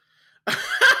tenure?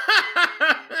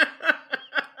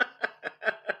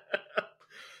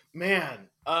 Man,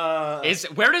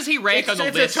 where does he rank on the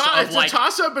list? It's a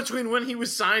toss-up between when he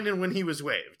was signed and when he was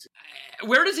waived.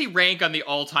 Where does he rank on the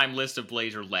all-time list of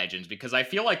Blazer legends? Because I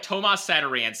feel like Tomas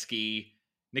Satoransky,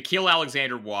 Nickeil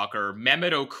Alexander-Walker,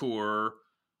 Mehmet Okur,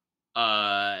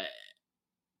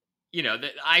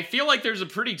 I feel like there's a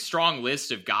pretty strong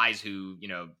list of guys who,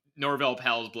 Norvell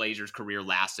Pell's Blazers career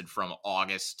lasted from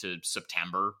August to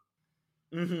September.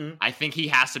 Mm-hmm. I think he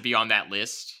has to be on that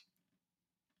list.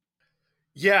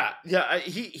 Yeah.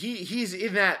 He's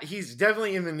in that. He's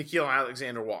definitely in the Nickeil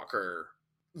Alexander-Walker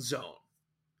zone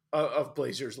of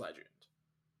Blazers legend.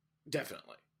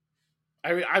 Definitely.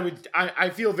 I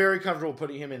feel very comfortable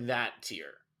putting him in that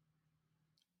tier.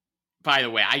 By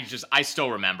the way, I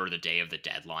still remember the day of the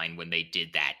deadline when they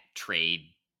did that trade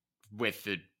with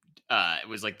the it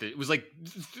was like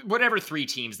whatever three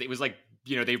teams. It was like,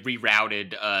 they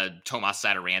rerouted Tomas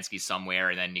Satoransky somewhere,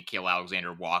 and then Nickeil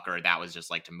Alexander-Walker. That was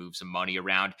just like to move some money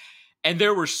around. And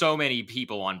there were so many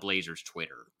people on Blazers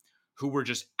Twitter who were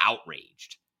just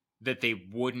outraged that they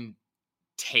wouldn't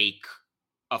take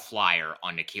a flyer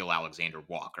on Nickeil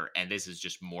Alexander-Walker. And this is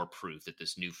just more proof that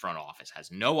this new front office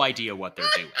has no idea what they're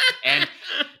doing. And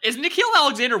is Nickeil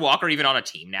Alexander-Walker even on a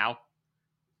team now?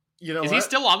 Is he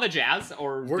still on the Jazz,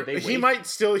 or did they wait? He might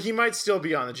still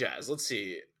be on the Jazz. Let's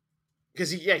see.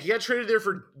 Because he got traded there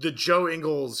for the Joe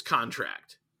Ingles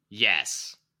contract.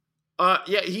 Yes.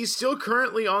 He's still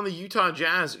currently on the Utah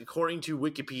Jazz, according to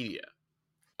Wikipedia.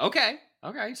 Okay.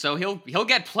 So he'll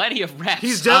get plenty of reps.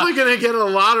 He's definitely going to get a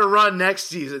lot of run next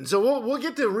season. So we'll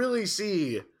get to really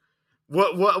see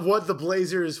what the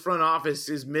Blazers front office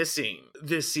is missing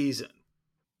this season.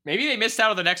 Maybe they missed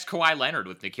out on the next Kawhi Leonard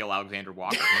with Nickeil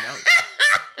Alexander-Walker. Who knows?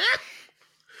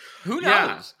 Who knows?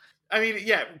 Yeah. I mean,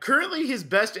 currently his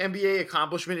best NBA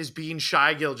accomplishment is being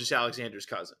Shai Gilgeous-Alexander's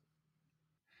cousin.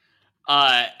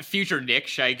 Future Nick,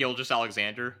 Shai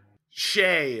Gilgeous-Alexander.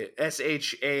 Shea,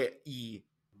 S-H-A-E.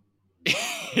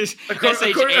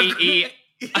 S-H-A-E.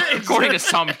 According to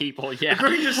some people, yeah.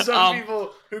 According to some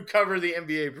people who cover the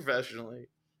NBA professionally.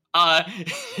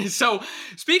 So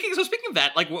speaking of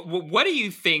that, like, what do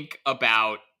you think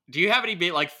about? Do you have any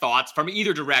thoughts from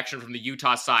either direction, from the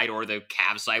Utah side or the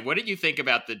Cavs side? What did you think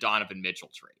about the Donovan Mitchell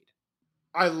trade?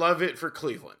 I love it for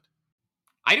Cleveland.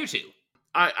 I do too.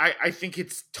 I think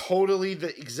it's totally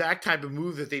the exact type of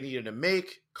move that they needed to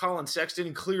make. Colin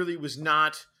Sexton clearly was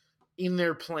not in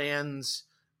their plans,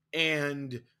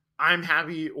 and I'm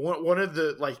happy. One of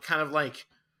the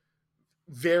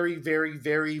very, very,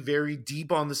 very, very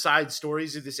deep on the side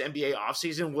stories of this NBA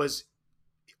offseason was,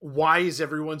 why is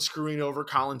everyone screwing over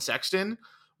Colin Sexton?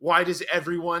 Why does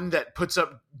everyone that puts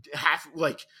up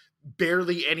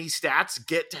barely any stats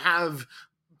get to have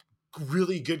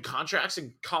really good contracts,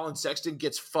 and Colin Sexton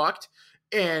gets fucked?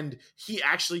 And he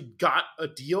actually got a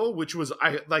deal, which was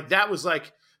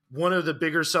one of the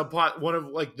bigger one of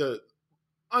the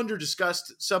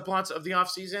under-discussed subplots of the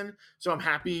offseason. So I'm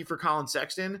happy for Colin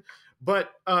Sexton.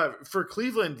 But for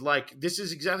Cleveland, this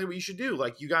is exactly what you should do.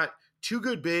 You got two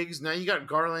good bigs. Now you got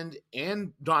Garland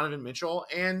and Donovan Mitchell.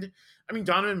 And, I mean,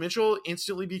 Donovan Mitchell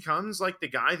instantly becomes, the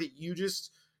guy that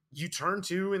you turn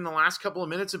to in the last couple of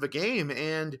minutes of a game.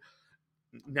 And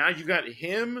now you've got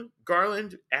him,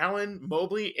 Garland, Allen,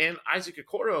 Mobley, and Isaac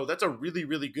Okoro. That's a really,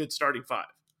 really good starting five.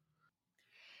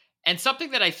 And something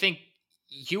that I think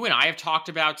you and I have talked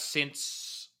about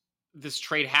since this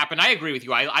trade happened, I agree with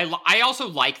you. I also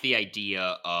like the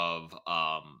idea of,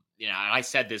 and I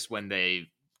said this when the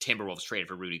Timberwolves traded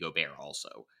for Rudy Gobert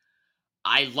also.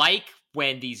 I like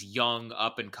when these young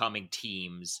up-and-coming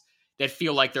teams that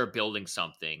feel like they're building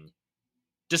something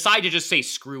decide to just say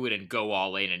screw it and go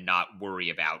all in and not worry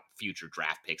about future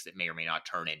draft picks that may or may not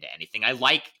turn into anything. I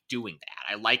like doing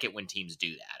that. I like it when teams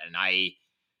do that. And I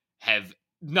have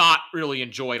not really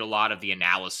enjoyed a lot of the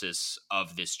analysis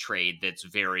of this trade that's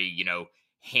very,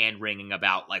 hand-wringing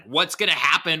about what's going to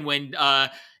happen when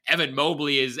Evan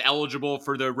Mobley is eligible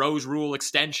for the Rose Rule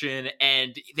extension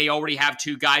and they already have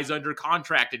two guys under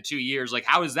contract in 2 years.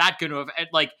 How is that going to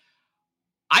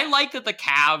I like that the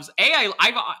Cavs,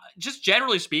 I've just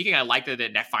generally speaking, I like that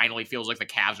it finally feels like the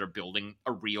Cavs are building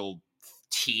a real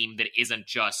team that isn't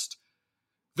just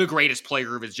the greatest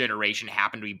player of his generation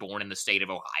happened to be born in the state of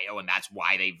Ohio, and that's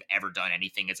why they've ever done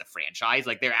anything as a franchise.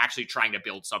 They're actually trying to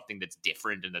build something that's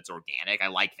different and that's organic. I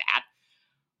like that.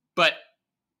 But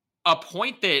a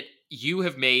point that you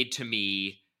have made to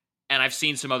me, and I've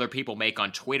seen some other people make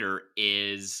on Twitter,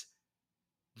 is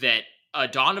that a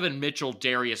Donovan Mitchell,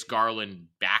 Darius Garland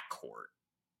backcourt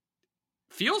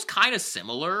feels kind of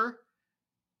similar,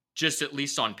 just at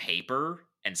least on paper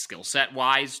and skill set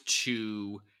wise,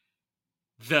 to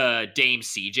the Dame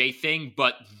CJ thing,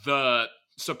 but the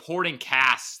supporting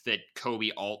cast that Kobe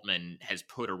Altman has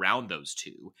put around those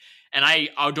two. And I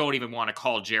don't even want to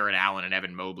call Jared Allen and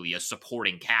Evan Mobley a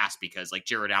supporting cast, because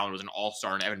Jared Allen was an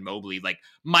all-star and Evan Mobley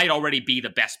might already be the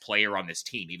best player on this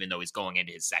team, even though he's going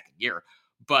into his second year.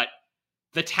 But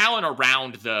the talent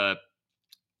around the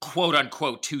quote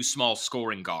unquote two small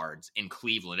scoring guards in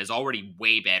Cleveland is already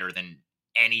way better than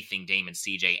anything Dame and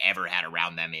CJ ever had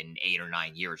around them in 8 or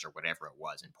 9 years or whatever it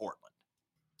was in Portland.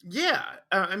 Yeah,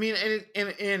 I mean,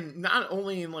 and not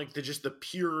only in like just the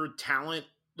pure talent,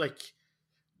 like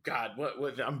God,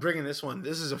 what I'm bringing this one.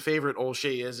 This is a favorite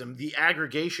Olsheyism. The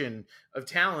aggregation of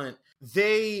talent.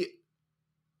 They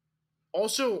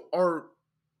also are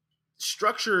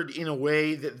structured in a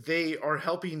way that they are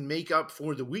helping make up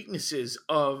for the weaknesses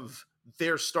of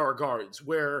their star guards,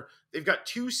 where they've got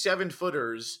 2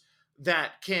 7-footers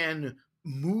that can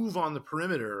move on the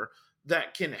perimeter,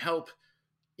 that can help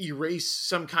erase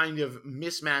some kind of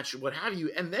mismatch, what have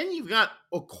you. And then you've got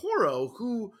Okoro,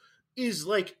 who is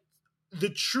like the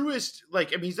truest,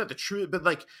 like, I mean, he's not the truest, but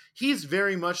like, he's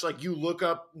very much like, you look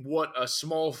up what a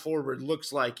small forward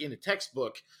looks like in a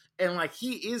textbook, and like,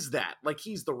 he is that. Like,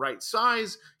 he's the right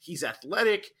size, he's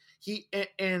athletic,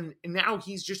 and now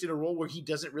he's just in a role where he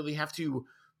doesn't really have to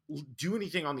do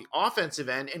anything on the offensive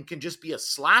end and can just be a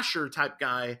slasher type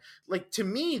guy. Like, to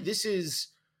me, this is,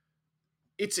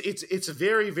 it's a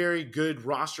very, very good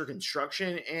roster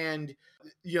construction, and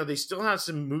they still have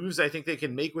some moves I think they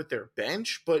can make with their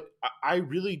bench, but I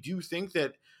really do think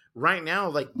that right now,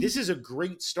 like, this is a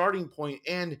great starting point.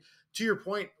 And to your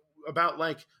point about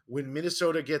like when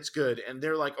Minnesota gets good and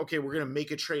they're like, okay, we're gonna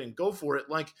make a trade and go for it,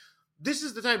 like, this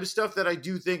is the type of stuff that I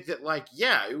do think that, like,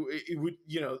 yeah, it would,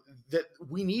 that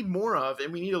we need more of,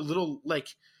 and we need a little, like,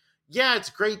 yeah, it's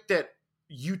great that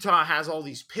Utah has all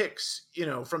these picks,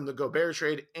 from the Gobert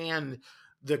trade and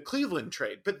the Cleveland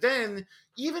trade. But then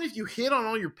even if you hit on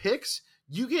all your picks,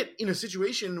 you get in a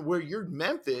situation where you're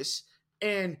Memphis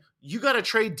and you got to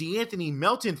trade DeAnthony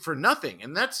Melton for nothing.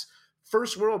 And that's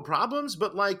first world problems.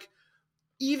 But like,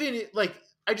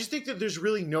 I just think that there's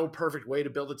really no perfect way to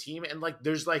build a team. And like,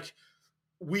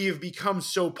 we have become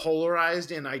so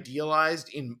polarized and idealized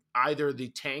in either the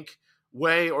tank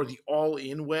way or the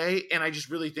all-in way, and I just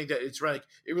really think that it's like,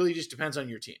 it really just depends on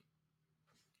your team.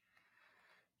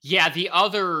 Yeah, the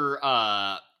other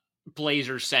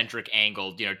Blazer-centric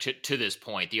angle, to this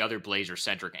point, the other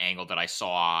Blazer-centric angle that I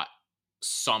saw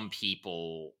some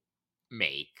people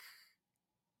make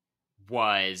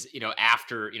was,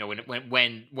 after,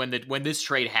 when this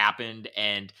trade happened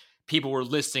and people were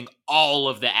listing all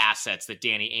of the assets that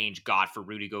Danny Ainge got for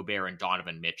Rudy Gobert and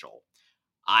Donovan Mitchell.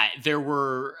 There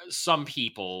were some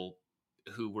people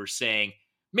who were saying,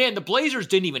 man, the Blazers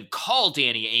didn't even call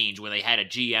Danny Ainge when they had a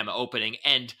GM opening,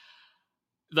 and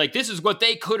like, this is what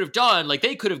they could have done. Like,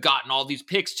 they could have gotten all these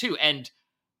picks too. And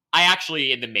I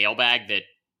actually, in the mailbag that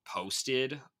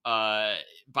posted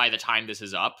by the time this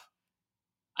is up,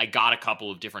 I got a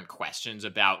couple of different questions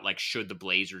about, like, should the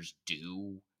Blazers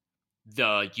do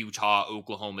the Utah,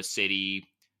 Oklahoma City,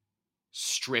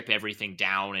 strip everything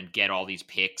down and get all these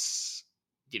picks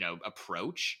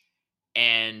approach.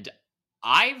 And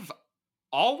I've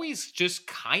always just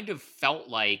kind of felt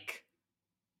like,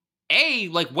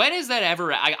 when is that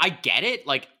ever? I get it.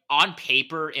 Like, on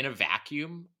paper, in a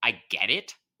vacuum, I get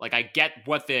it. Like, I get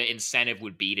what the incentive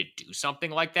would be to do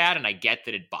something like that. And I get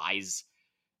that it buys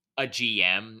a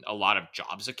GM a lot of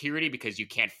job security because you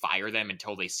can't fire them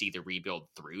until they see the rebuild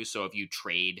through. So if you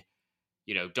trade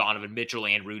Donovan Mitchell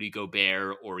and Rudy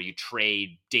Gobert, or you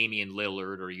trade Damian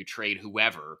Lillard, or you trade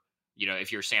whoever,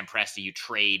 if you're Sam Presti, you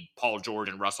trade Paul George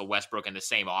and Russell Westbrook in the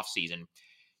same offseason,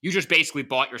 you just basically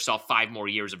bought yourself 5 more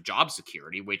years of job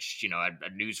security, which, a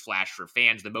news flash for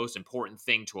fans, the most important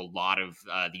thing to a lot of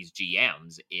these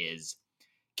GMs is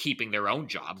keeping their own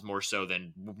jobs more so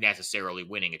than necessarily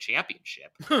winning a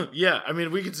championship. Yeah, I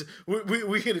mean, we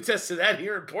can attest to that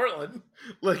here in Portland.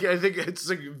 Like, I think it's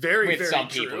like very, with very some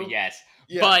true. people, yes.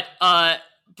 Yeah.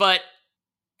 But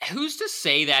who's to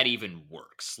say that even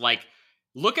works? Like,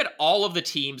 look at all of the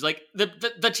teams. Like,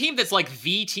 the team that's like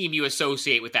the team you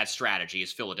associate with that strategy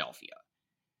is Philadelphia.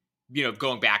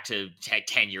 Going back to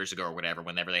 10 years ago or whatever,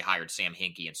 whenever they hired Sam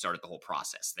Hinkie and started the whole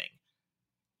process thing.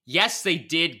 Yes, they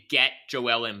did get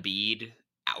Joel Embiid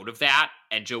out of that,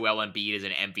 and Joel Embiid is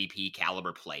an MVP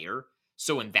caliber player.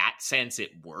 So in that sense,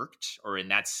 it worked, or in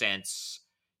that sense,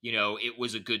 it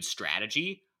was a good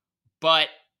strategy. But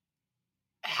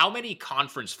how many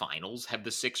conference finals have the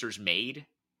Sixers made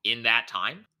in that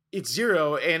time? It's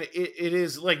 0, and it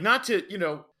is like, not to,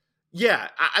 yeah,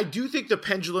 I do think the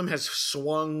pendulum has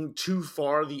swung too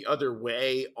far the other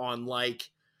way on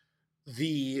like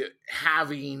the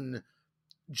having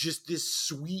just this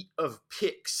suite of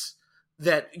picks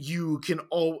that you can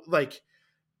all like.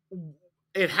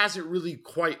 It hasn't really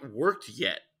quite worked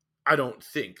yet, I don't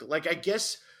think. Like, I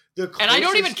guess the closest, and I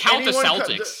don't even count the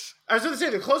Celtics. I was going to say,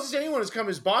 the closest anyone has come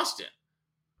is Boston.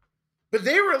 But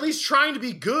they were at least trying to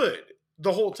be good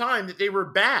the whole time that they were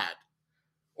bad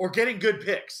or getting good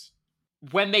picks.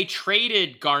 When they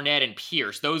traded Garnett and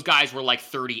Pierce, those guys were like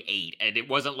 38, and it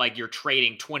wasn't like you're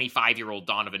trading 25-year-old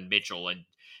Donovan Mitchell and,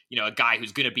 a guy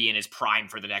who's going to be in his prime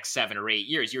for the next 7 or 8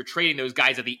 years. You're trading those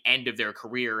guys at the end of their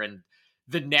career, and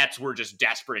the Nets were just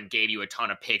desperate and gave you a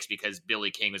ton of picks because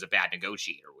Billy King was a bad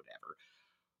negotiator or whatever.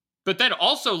 But then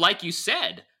also, like you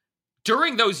said,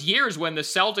 during those years when the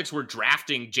Celtics were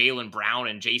drafting Jaylen Brown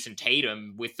and Jason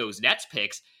Tatum with those Nets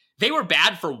picks, they were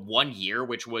bad for 1 year,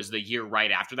 which was the year right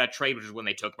after that trade, which is when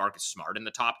they took Marcus Smart in the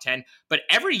top 10. But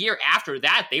every year after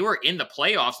that, they were in the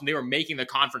playoffs and they were making the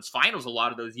conference finals a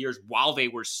lot of those years while they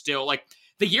were still, like,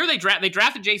 the year they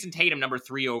drafted Jason Tatum number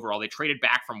 3 overall. They traded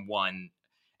back from 1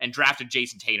 and drafted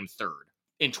Jason Tatum 3rd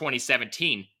in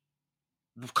 2017.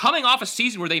 Coming off a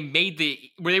season where they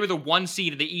were the 1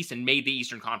 seed in the East and made the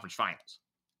Eastern Conference Finals.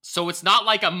 So it's not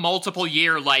like a multiple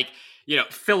year, like,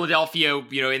 Philadelphia,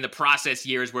 in the process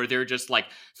years where they're just like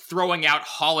throwing out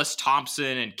Hollis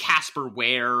Thompson and Casper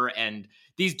Ware and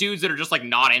these dudes that are just like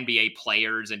not NBA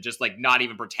players and just like not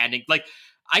even pretending. Like,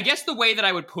 I guess the way that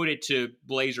I would put it to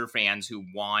Blazer fans who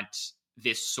want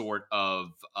this sort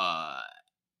of,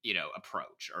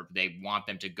 approach, or they want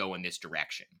them to go in this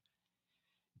direction.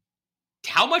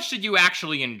 How much did you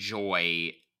actually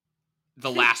enjoy the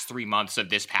last 3 months of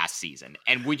this past season?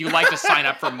 And would you like to sign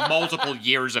up for multiple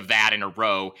years of that in a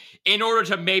row in order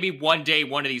to maybe one day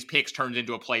one of these picks turns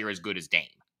into a player as good as Dame?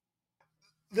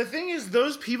 The thing is,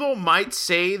 those people might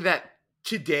say that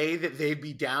today that they'd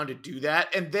be down to do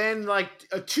that, and then like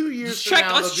 2 years from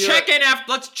now, let's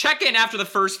check in after the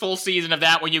first full season of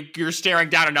that when you're staring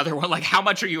down another one. Like, how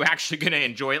much are you actually going to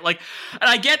enjoy it? Like, and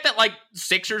I get that like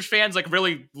Sixers fans like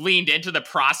really leaned into the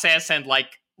process and like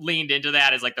leaned into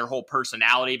that as like their whole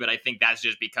personality, but I think that's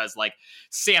just because like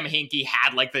Sam Hinkie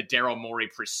had like the Daryl Morey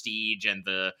prestige and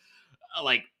the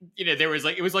there was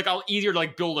like, it was like all easier to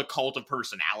like build a cult of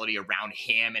personality around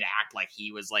him and act like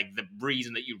he was like the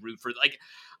reason that you root for. Like,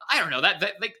 I don't know, that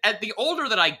like the older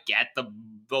that I get, the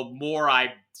more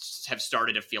I have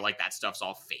started to feel like that stuff's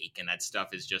all fake and that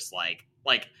stuff is just like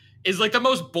is like the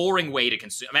most boring way to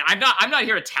consume. I mean, I'm not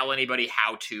here to tell anybody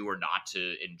how to or not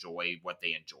to enjoy what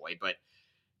they enjoy, but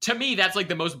to me, that's like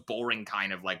the most boring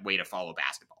kind of like way to follow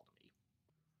basketball to me.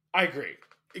 I agree.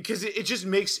 Because it just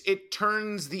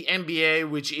turns the NBA,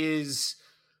 which is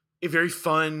a very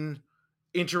fun,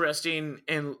 interesting,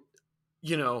 and,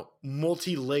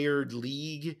 multi-layered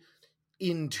league,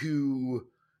 into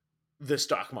the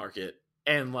stock market.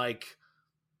 And, like,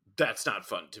 that's not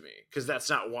fun to me, because that's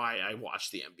not why I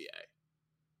watch the NBA.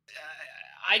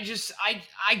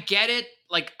 I get it.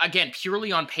 Like, again,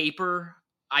 purely on paper,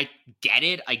 I get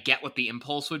it. I get what the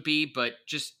impulse would be, but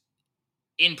just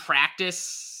in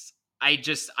practice, I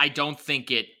don't think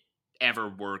it ever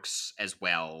works as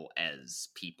well as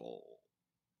people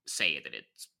say that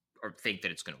it's, or think that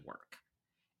it's going to work.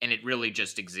 And it really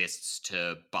just exists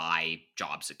to buy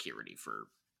job security for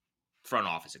front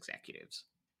office executives.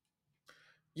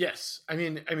 Yes. I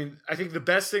mean, I think the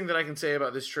best thing that I can say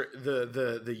about this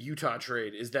the Utah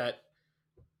trade is that,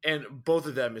 and both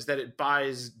of them, is that it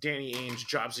buys Danny Ainge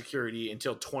job security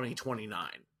until 2029.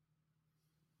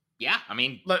 Yeah, I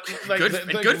mean,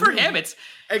 good for him. It's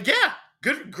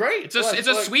great. It's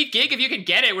a sweet gig if you can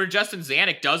get it, where Justin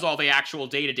Zanuck does all the actual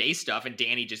day-to-day stuff, and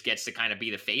Danny just gets to kind of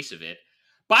be the face of it.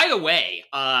 By the way,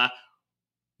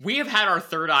 we have had our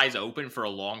third eyes open for a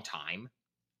long time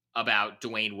about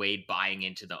Dwayne Wade buying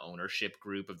into the ownership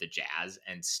group of the Jazz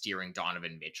and steering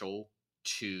Donovan Mitchell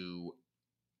to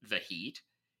the Heat.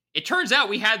 It turns out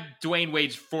we had Dwayne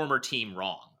Wade's former team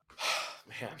wrong.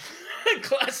 Man,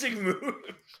 classic move.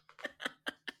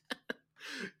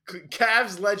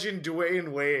 Cavs legend Dwayne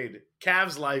Wade.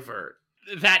 Cavs lifer.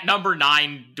 That number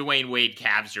 9 Dwayne Wade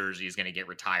Cavs jersey is going to get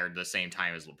retired the same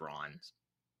time as LeBron's.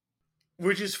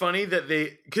 Which is funny that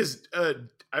because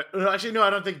actually no, I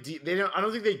don't think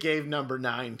they gave number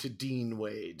 9 to Dean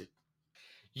Wade.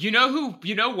 You know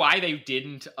why they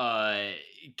didn't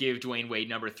give Dwayne Wade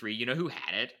number 3? You know who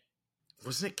had it?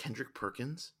 Wasn't it Kendrick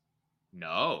Perkins?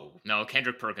 No,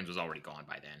 Kendrick Perkins was already gone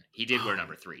by then. He did wear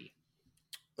number 3.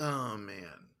 Oh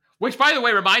man! Which, by the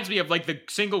way, reminds me of like the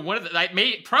single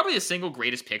probably the single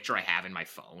greatest picture I have in my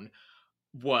phone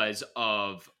was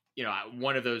of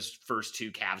one of those first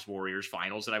 2 Cavs Warriors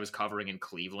finals that I was covering in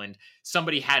Cleveland.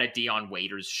 Somebody had a Dion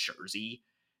Waiters jersey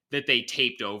that they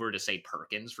taped over to say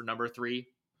Perkins for number 3.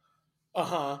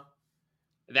 That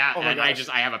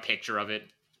I have a picture of it.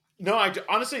 No,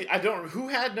 honestly I don't. Who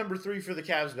had number 3 for the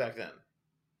Cavs back then?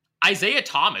 Isaiah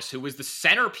Thomas, who was the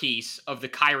centerpiece of the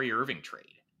Kyrie Irving trade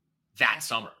that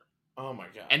summer. Oh my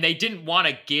God. And they didn't want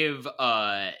to give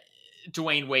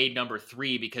Dwayne Wade number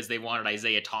 3 because they wanted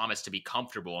Isaiah Thomas to be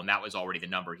comfortable, and that was already the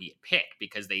number he had picked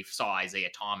because they saw Isaiah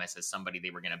Thomas as somebody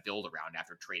they were going to build around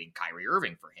after trading Kyrie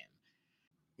Irving for him.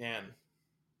 Man.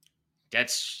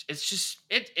 It's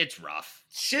rough.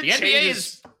 Shit the NBA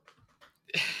changes.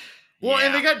 Well, Yeah.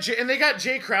 and they got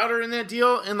Jay Crowder in that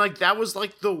deal, and like that was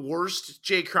like the worst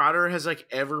Jay Crowder has like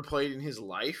ever played in his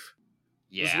life.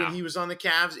 Was when he was on the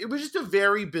Cavs. It was just a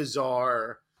very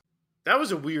bizarre. That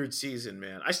was a weird season,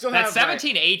 man. I still have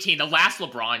 17-18, the last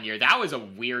LeBron year. That was a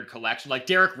weird collection. Like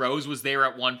Derrick Rose was there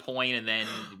at one point, and then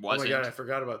wasn't. Oh my God, I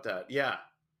forgot about that. Yeah,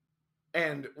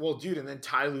 and well, dude, and then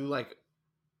Ty Lue like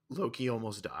low-key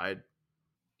almost died.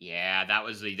 Yeah, that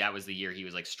was the year he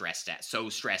was like stressed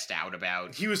out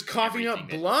about. He was coughing up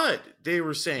blood. They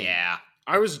were saying. Yeah,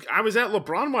 I was at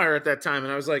LeBron Wire at that time,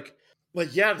 and I was like,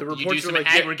 yeah, the reports you do some were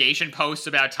like aggregation posts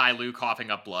about Ty Lue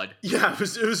coughing up blood. Yeah, it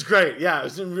was great. Yeah, it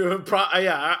was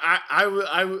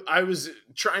I was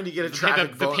trying to get a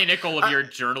traffic the pinnacle of your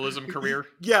journalism career.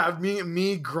 Yeah,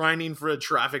 me grinding for a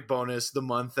traffic bonus the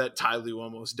month that Ty Lue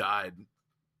almost died.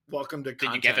 Welcome to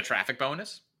content. Did you get the traffic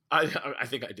bonus? I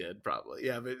think I did probably.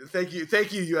 Yeah, but thank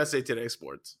you USA Today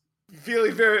Sports.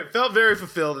 Felt very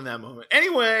fulfilled in that moment.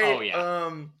 Anyway, oh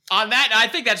yeah. On that, I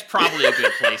think that's probably a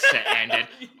good place to end it.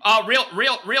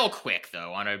 Real quick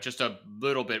though, on just a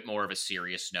little bit more of a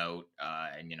serious note,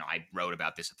 and I wrote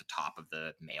about this at the top of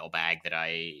the mailbag that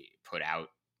I put out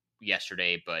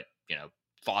yesterday. But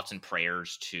thoughts and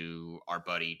prayers to our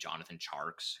buddy Jonathan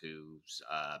Tjarks, who's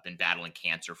been battling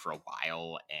cancer for a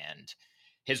while, and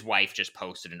his wife just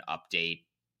posted an update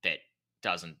that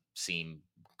doesn't seem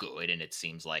good, and it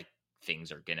seems like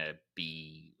things are gonna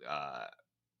be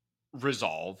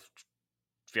resolved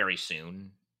very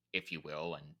soon, if you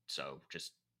will. And so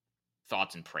just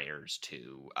thoughts and prayers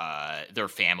to their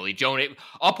family.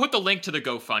 I'll put the link to the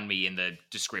GoFundMe in the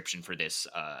description for this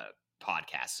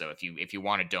podcast, so if you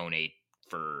want to donate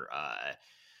for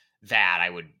that, I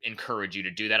would encourage you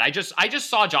to do that. I just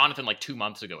saw Jonathan like 2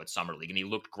 months ago at Summer League, and he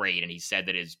looked great, and he said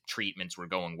that his treatments were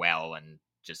going well, and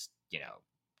just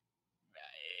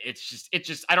it's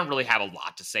just I don't really have a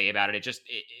lot to say about it.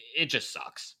 It just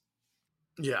sucks.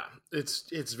 Yeah,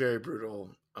 it's very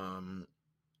brutal.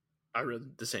 I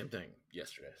read the same thing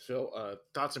yesterday. So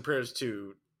thoughts and prayers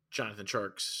to Jonathan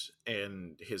Tjarks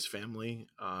and his family.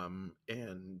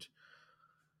 And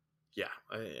yeah,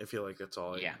 I feel like that's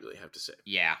all I really have to say.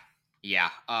 Yeah.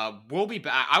 We'll be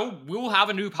back. We'll have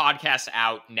a new podcast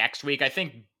out next week. I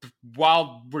think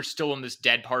while we're still in this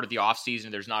dead part of the off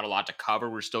season, there's not a lot to cover.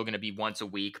 We're still going to be once a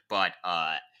week, but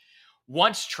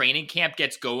once training camp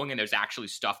gets going and there's actually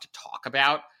stuff to talk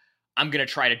about, I'm going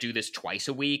to try to do this twice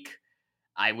a week.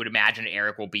 I would imagine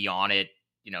Erik will be on it,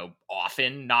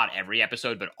 often, not every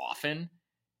episode, but often.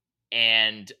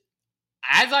 And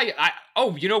as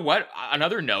you know what?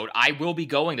 Another note, I will be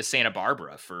going to Santa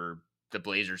Barbara for the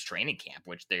Blazers training camp,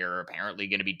 which they're apparently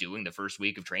going to be doing the first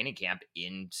week of training camp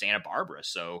in Santa Barbara.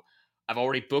 So I've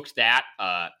already booked that.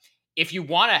 If you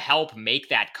want to help make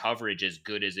that coverage as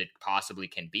good as it possibly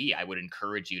can be, I would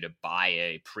encourage you to buy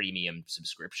a premium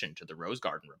subscription to the Rose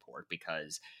Garden Report,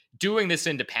 because doing this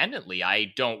independently,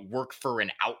 I don't work for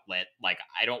an outlet. Like,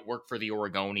 I don't work for the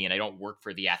Oregonian. I don't work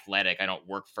for the Athletic. I don't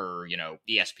work for,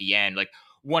 ESPN, like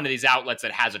one of these outlets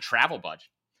that has a travel budget.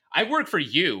 I work for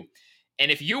you.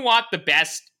 And if you want the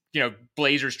best,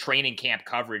 Blazers training camp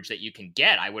coverage that you can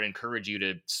get, I would encourage you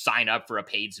to sign up for a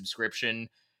paid subscription,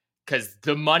 because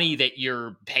the money that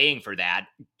you're paying for that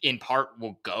in part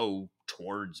will go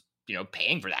towards,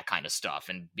 paying for that kind of stuff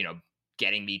and,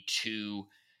 getting me to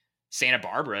Santa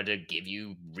Barbara to give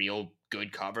you real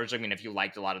good coverage. I mean, if you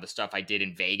liked a lot of the stuff I did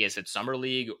in Vegas at Summer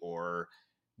League or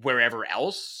wherever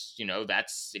else,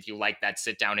 that's, if you like that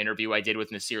sit down interview I did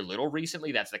with Nasir Little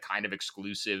recently, that's the kind of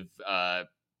exclusive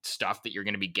stuff that you're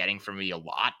going to be getting from me a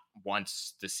lot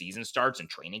once the season starts and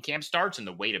training camp starts. And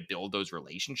the way to build those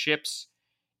relationships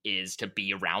is to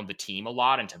be around the team a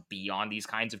lot and to be on these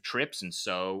kinds of trips. And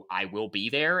so I will be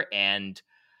there, and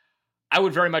I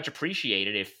would very much appreciate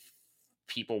it if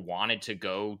people wanted to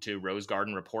go to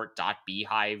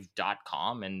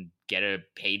rosegardenreport.beehive.com and get a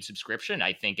paid subscription.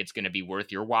 I think it's going to be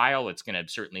worth your while. It's going to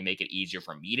certainly make it easier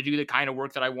for me to do the kind of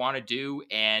work that I want to do.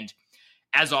 And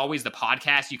as always, the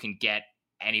podcast you can get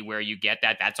anywhere you get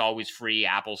that. That's always free.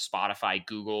 Apple, Spotify,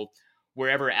 Google,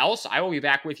 wherever else. I will be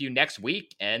back with you next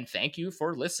week, and thank you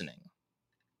for listening.